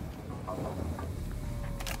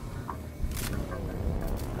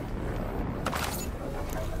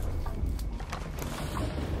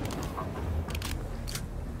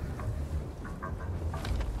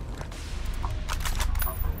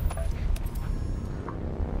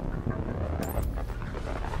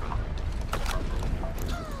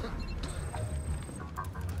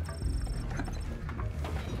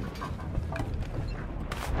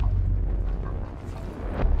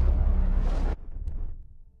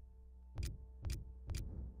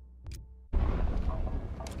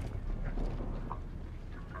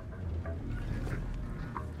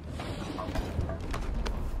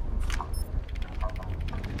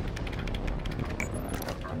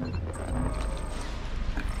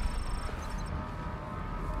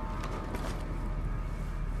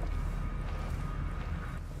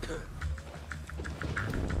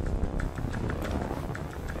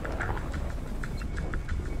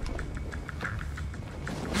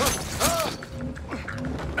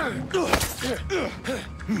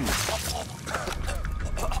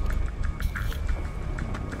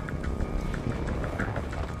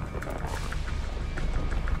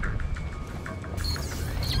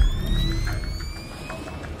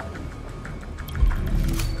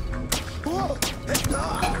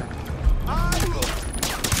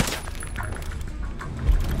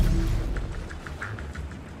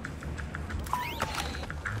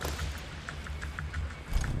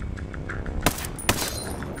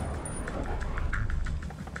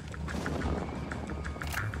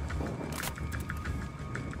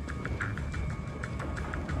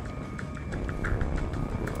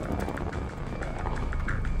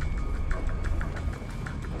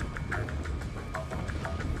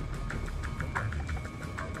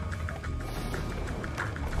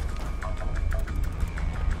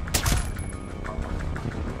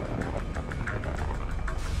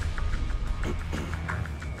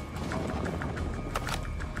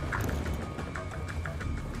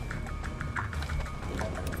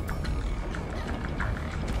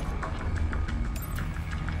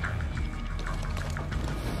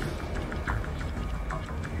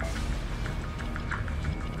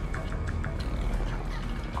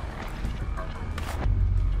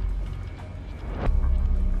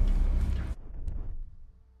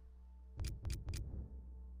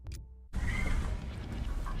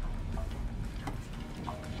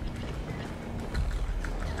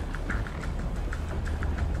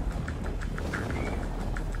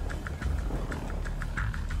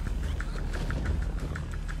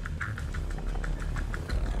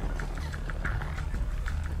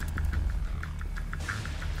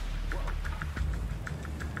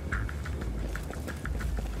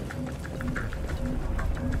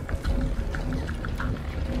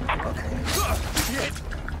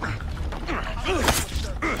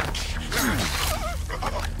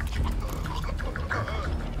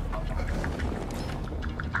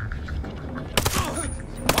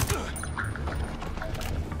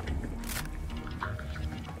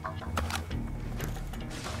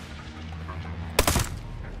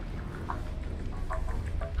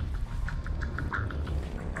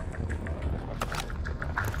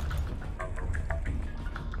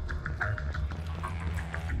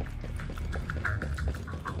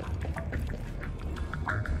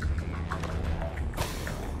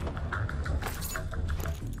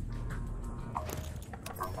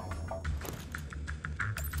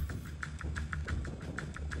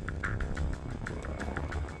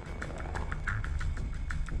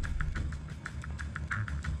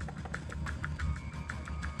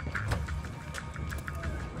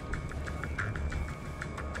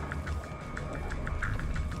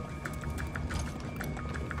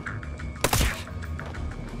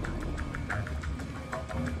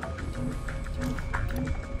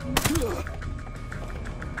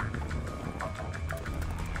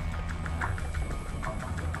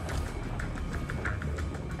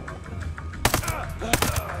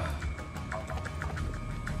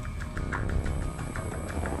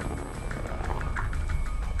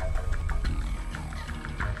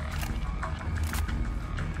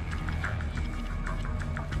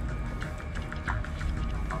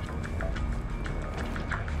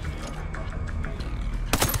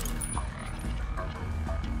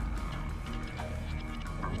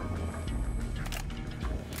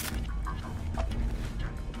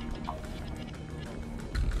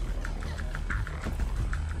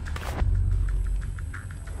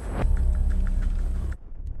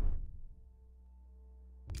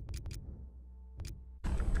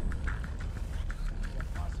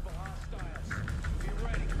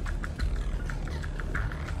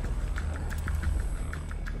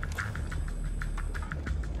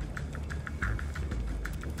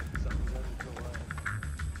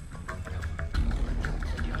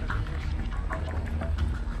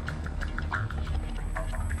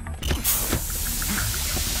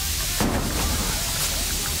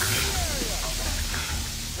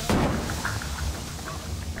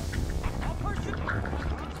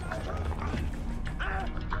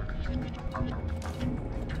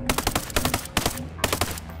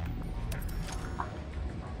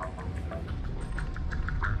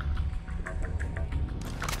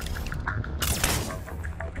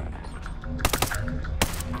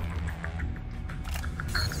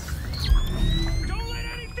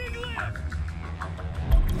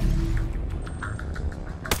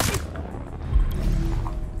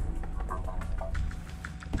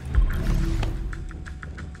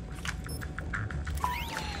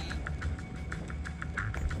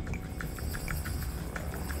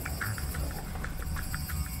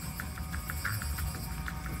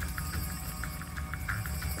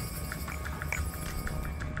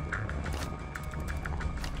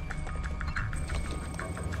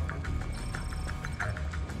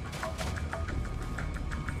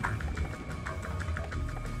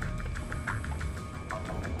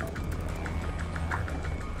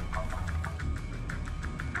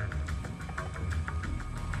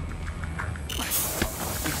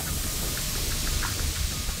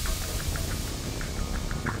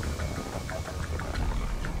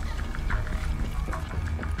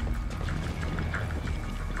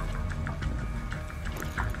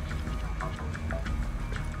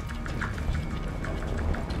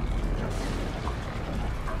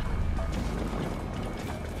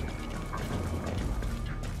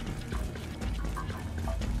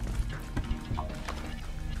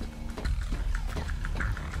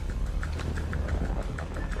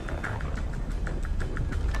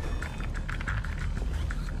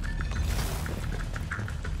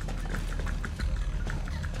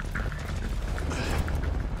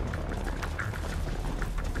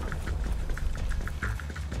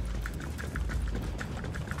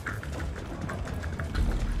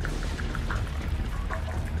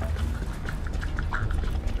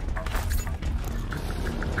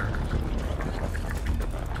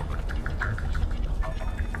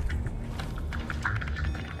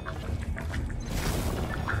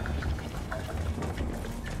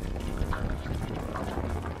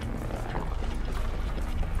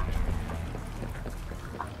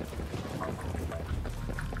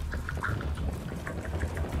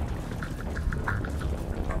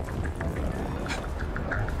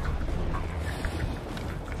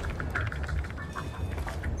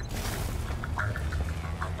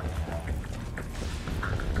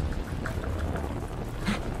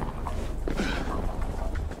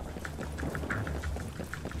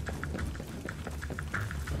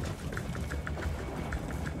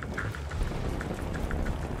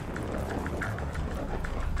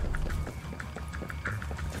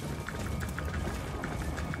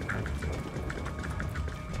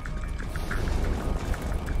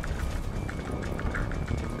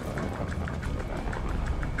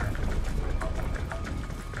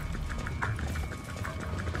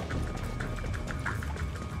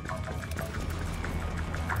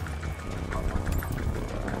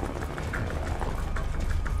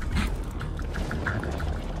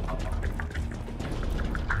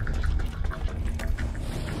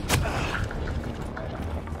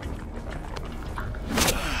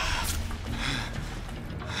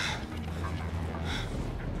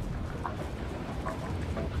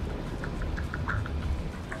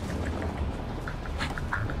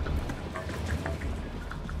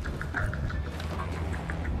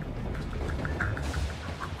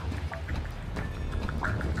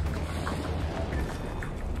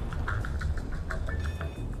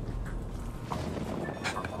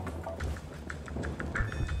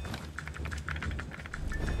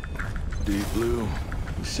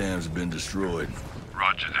 Sam's been destroyed.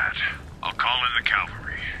 Roger that. I'll call in the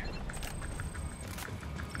cavalry.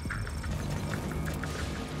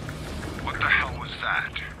 What the hell was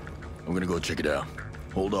that? I'm gonna go check it out.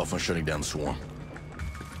 Hold off on shutting down the swarm.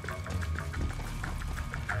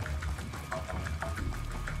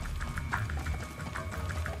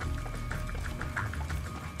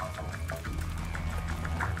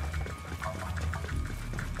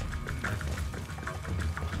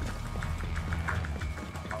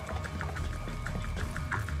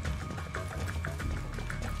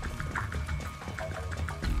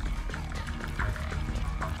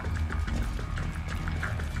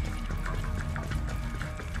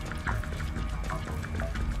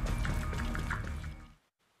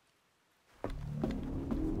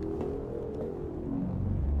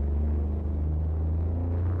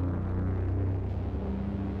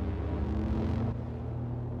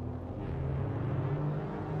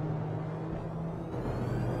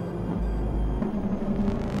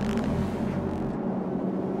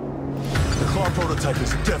 Our prototype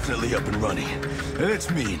is definitely up and running, and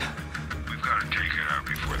it's mean. We've got to take it out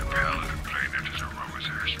before the Paladin plane enters Aurora's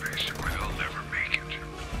airspace, or they'll never make it.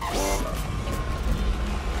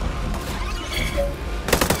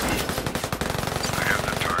 I have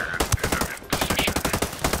the target, and I'm in position.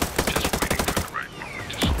 Just waiting for the right moment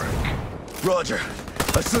to strike. Roger.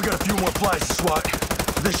 I still got a few more flies to swat.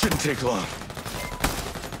 This shouldn't take long.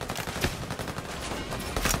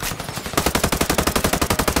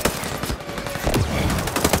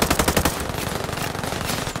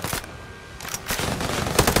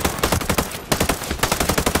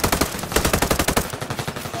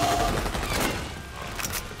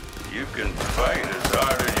 You can fight as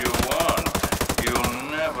hard as you want. You'll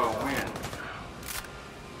never win.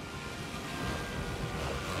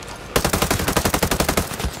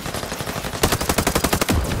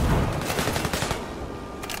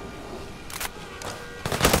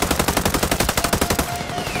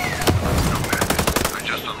 I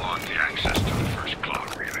just unlocked the access to the first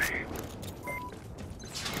cloud relay.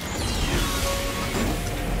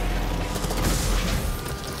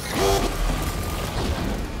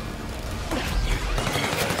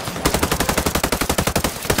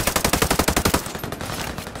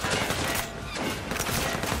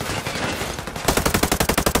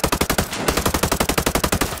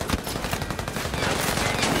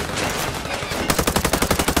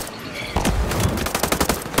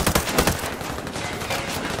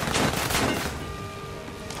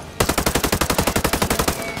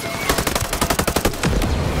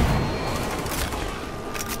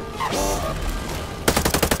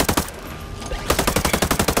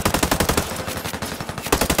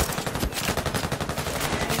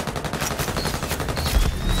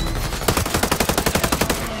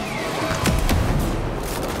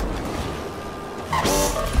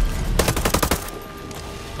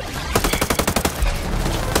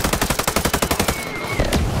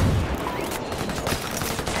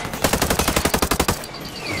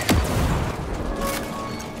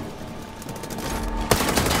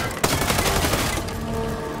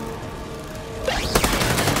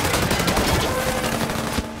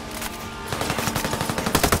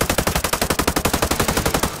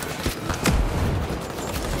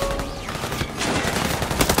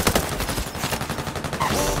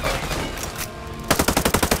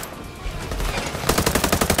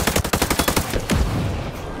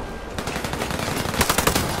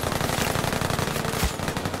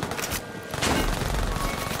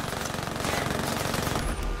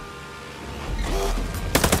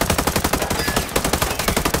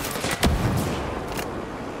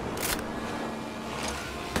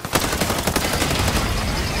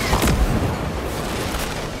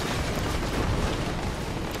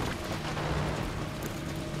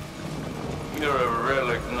 You're a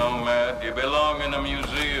relic, Nomad. You belong in a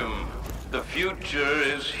museum. The future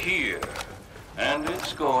is here, and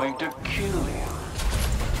it's going to kill you.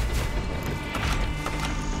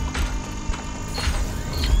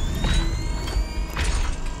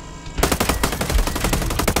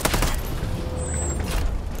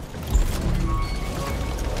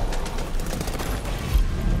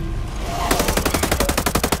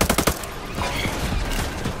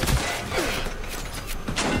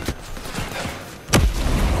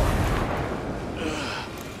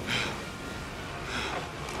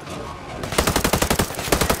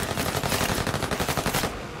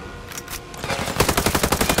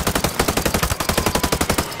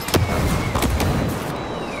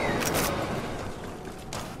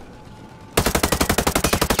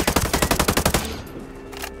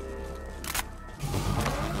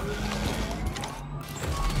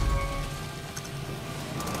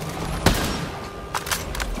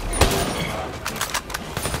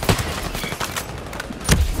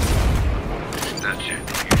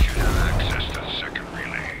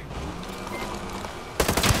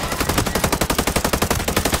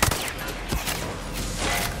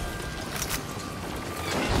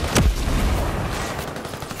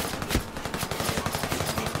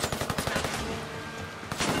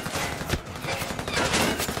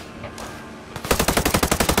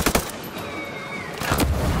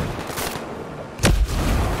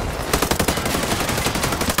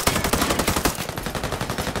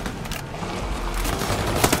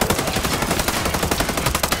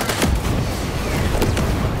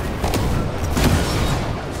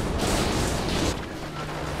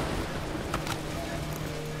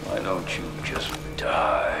 Why don't you just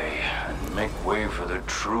die and make way for the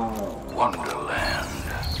true Wonderland?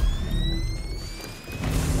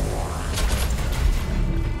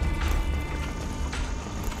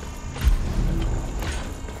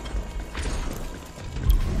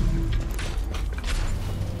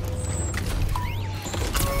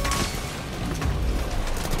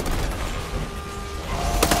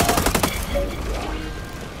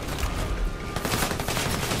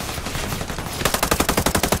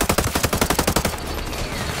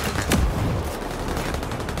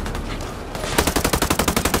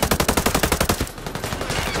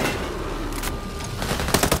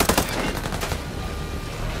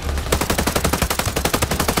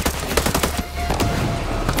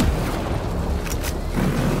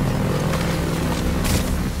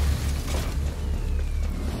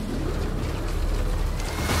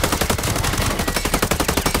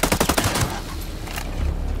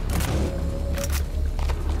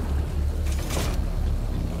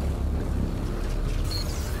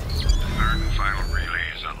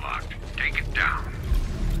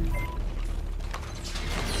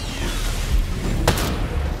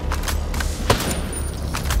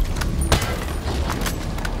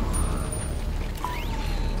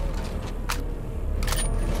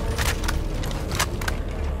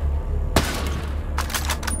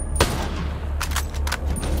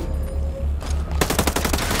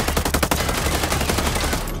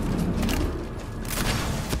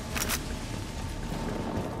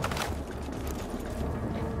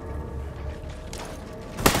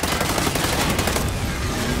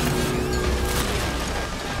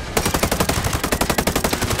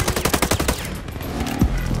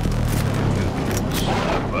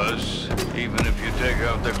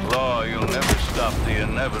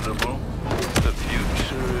 Inevitable. The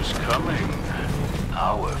future is coming.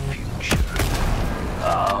 Our future.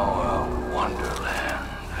 Our Wonderland.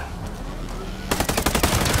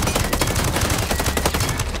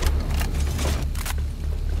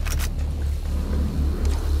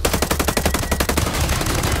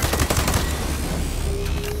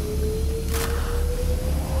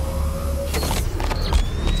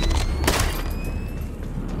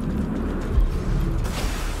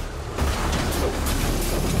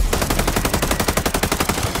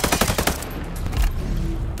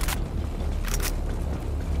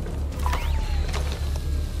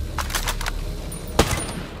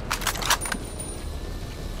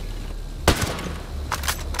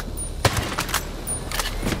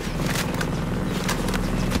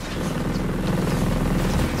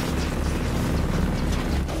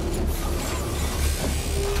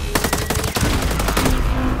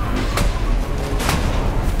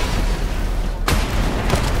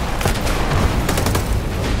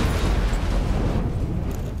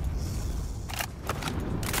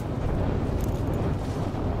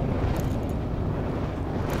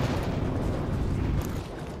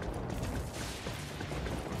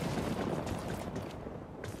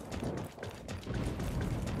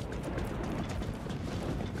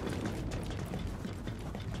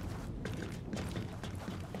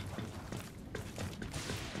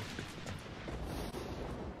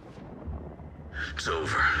 It's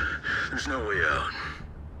over. There's no way out.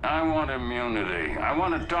 I want immunity. I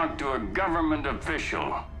want to talk to a government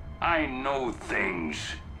official. I know things.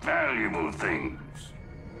 Valuable things.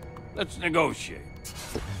 Let's negotiate.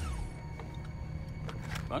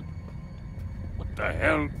 What? What the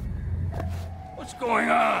hell? What's going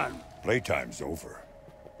on? Playtime's over.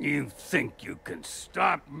 You think you can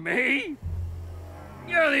stop me?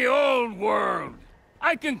 You're the old world.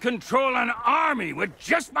 I can control an army with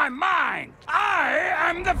just my mind. I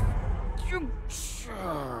am the future.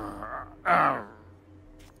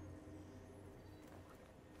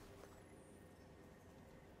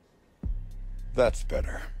 That's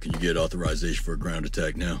better. Can you get authorization for a ground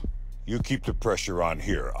attack now? You keep the pressure on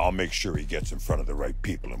here. I'll make sure he gets in front of the right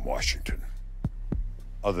people in Washington.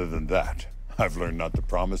 Other than that, I've learned not to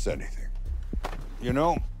promise anything. You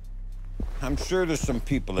know, I'm sure there's some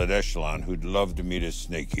people at Echelon who'd love to meet a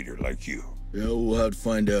snake eater like you. Yeah, we'll have to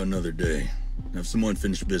find out another day. Have some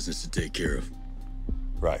unfinished business to take care of.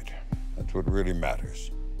 Right. That's what really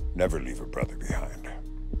matters. Never leave a brother behind.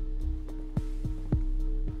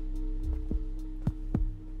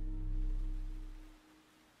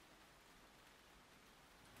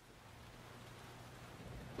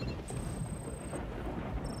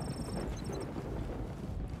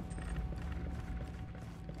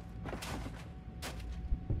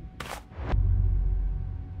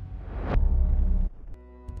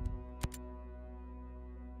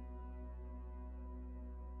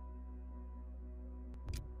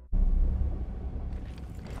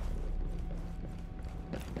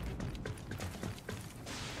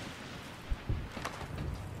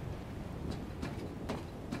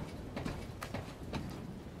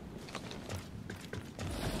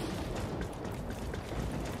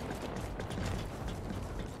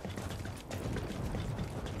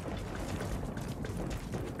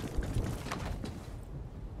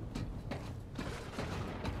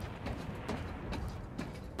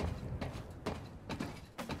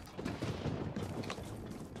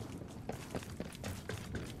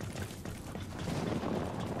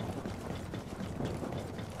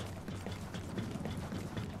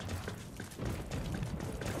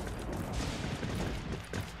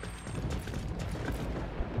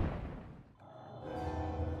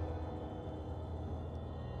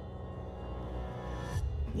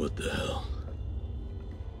 What the hell?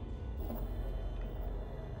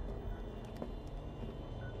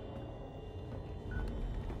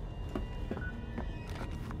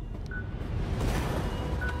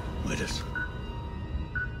 Midas.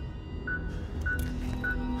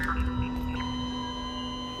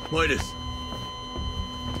 Midas!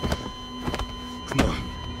 Come on,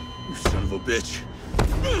 you son of a bitch.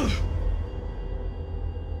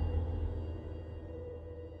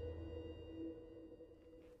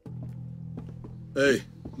 Hey,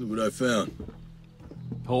 look what I found.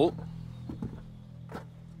 Holt?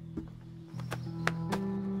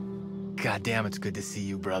 God damn, it's good to see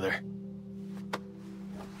you, brother.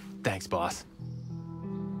 Thanks, boss.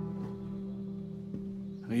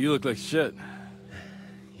 You look like shit.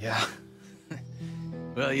 Yeah.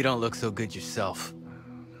 Well, you don't look so good yourself.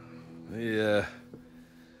 They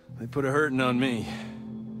put a hurting on me.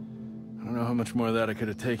 I don't know how much more of that I could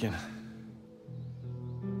have taken.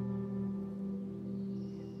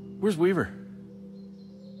 Where's Weaver?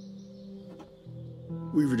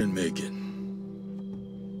 Weaver didn't make it.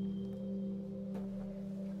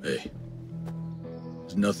 Hey,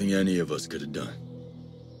 there's nothing any of us could have done.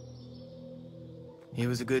 He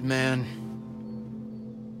was a good man.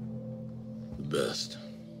 The best.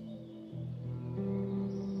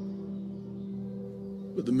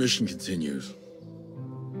 But the mission continues.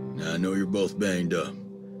 Now, I know you're both banged up,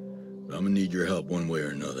 but I'm gonna need your help one way or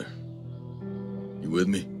another. You with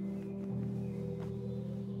me?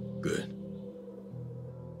 Good.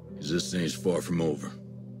 Because this thing's far from over.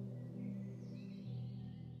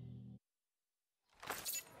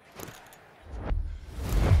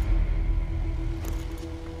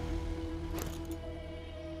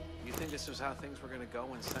 You think this was how things were gonna go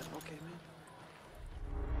when Sentinel came in?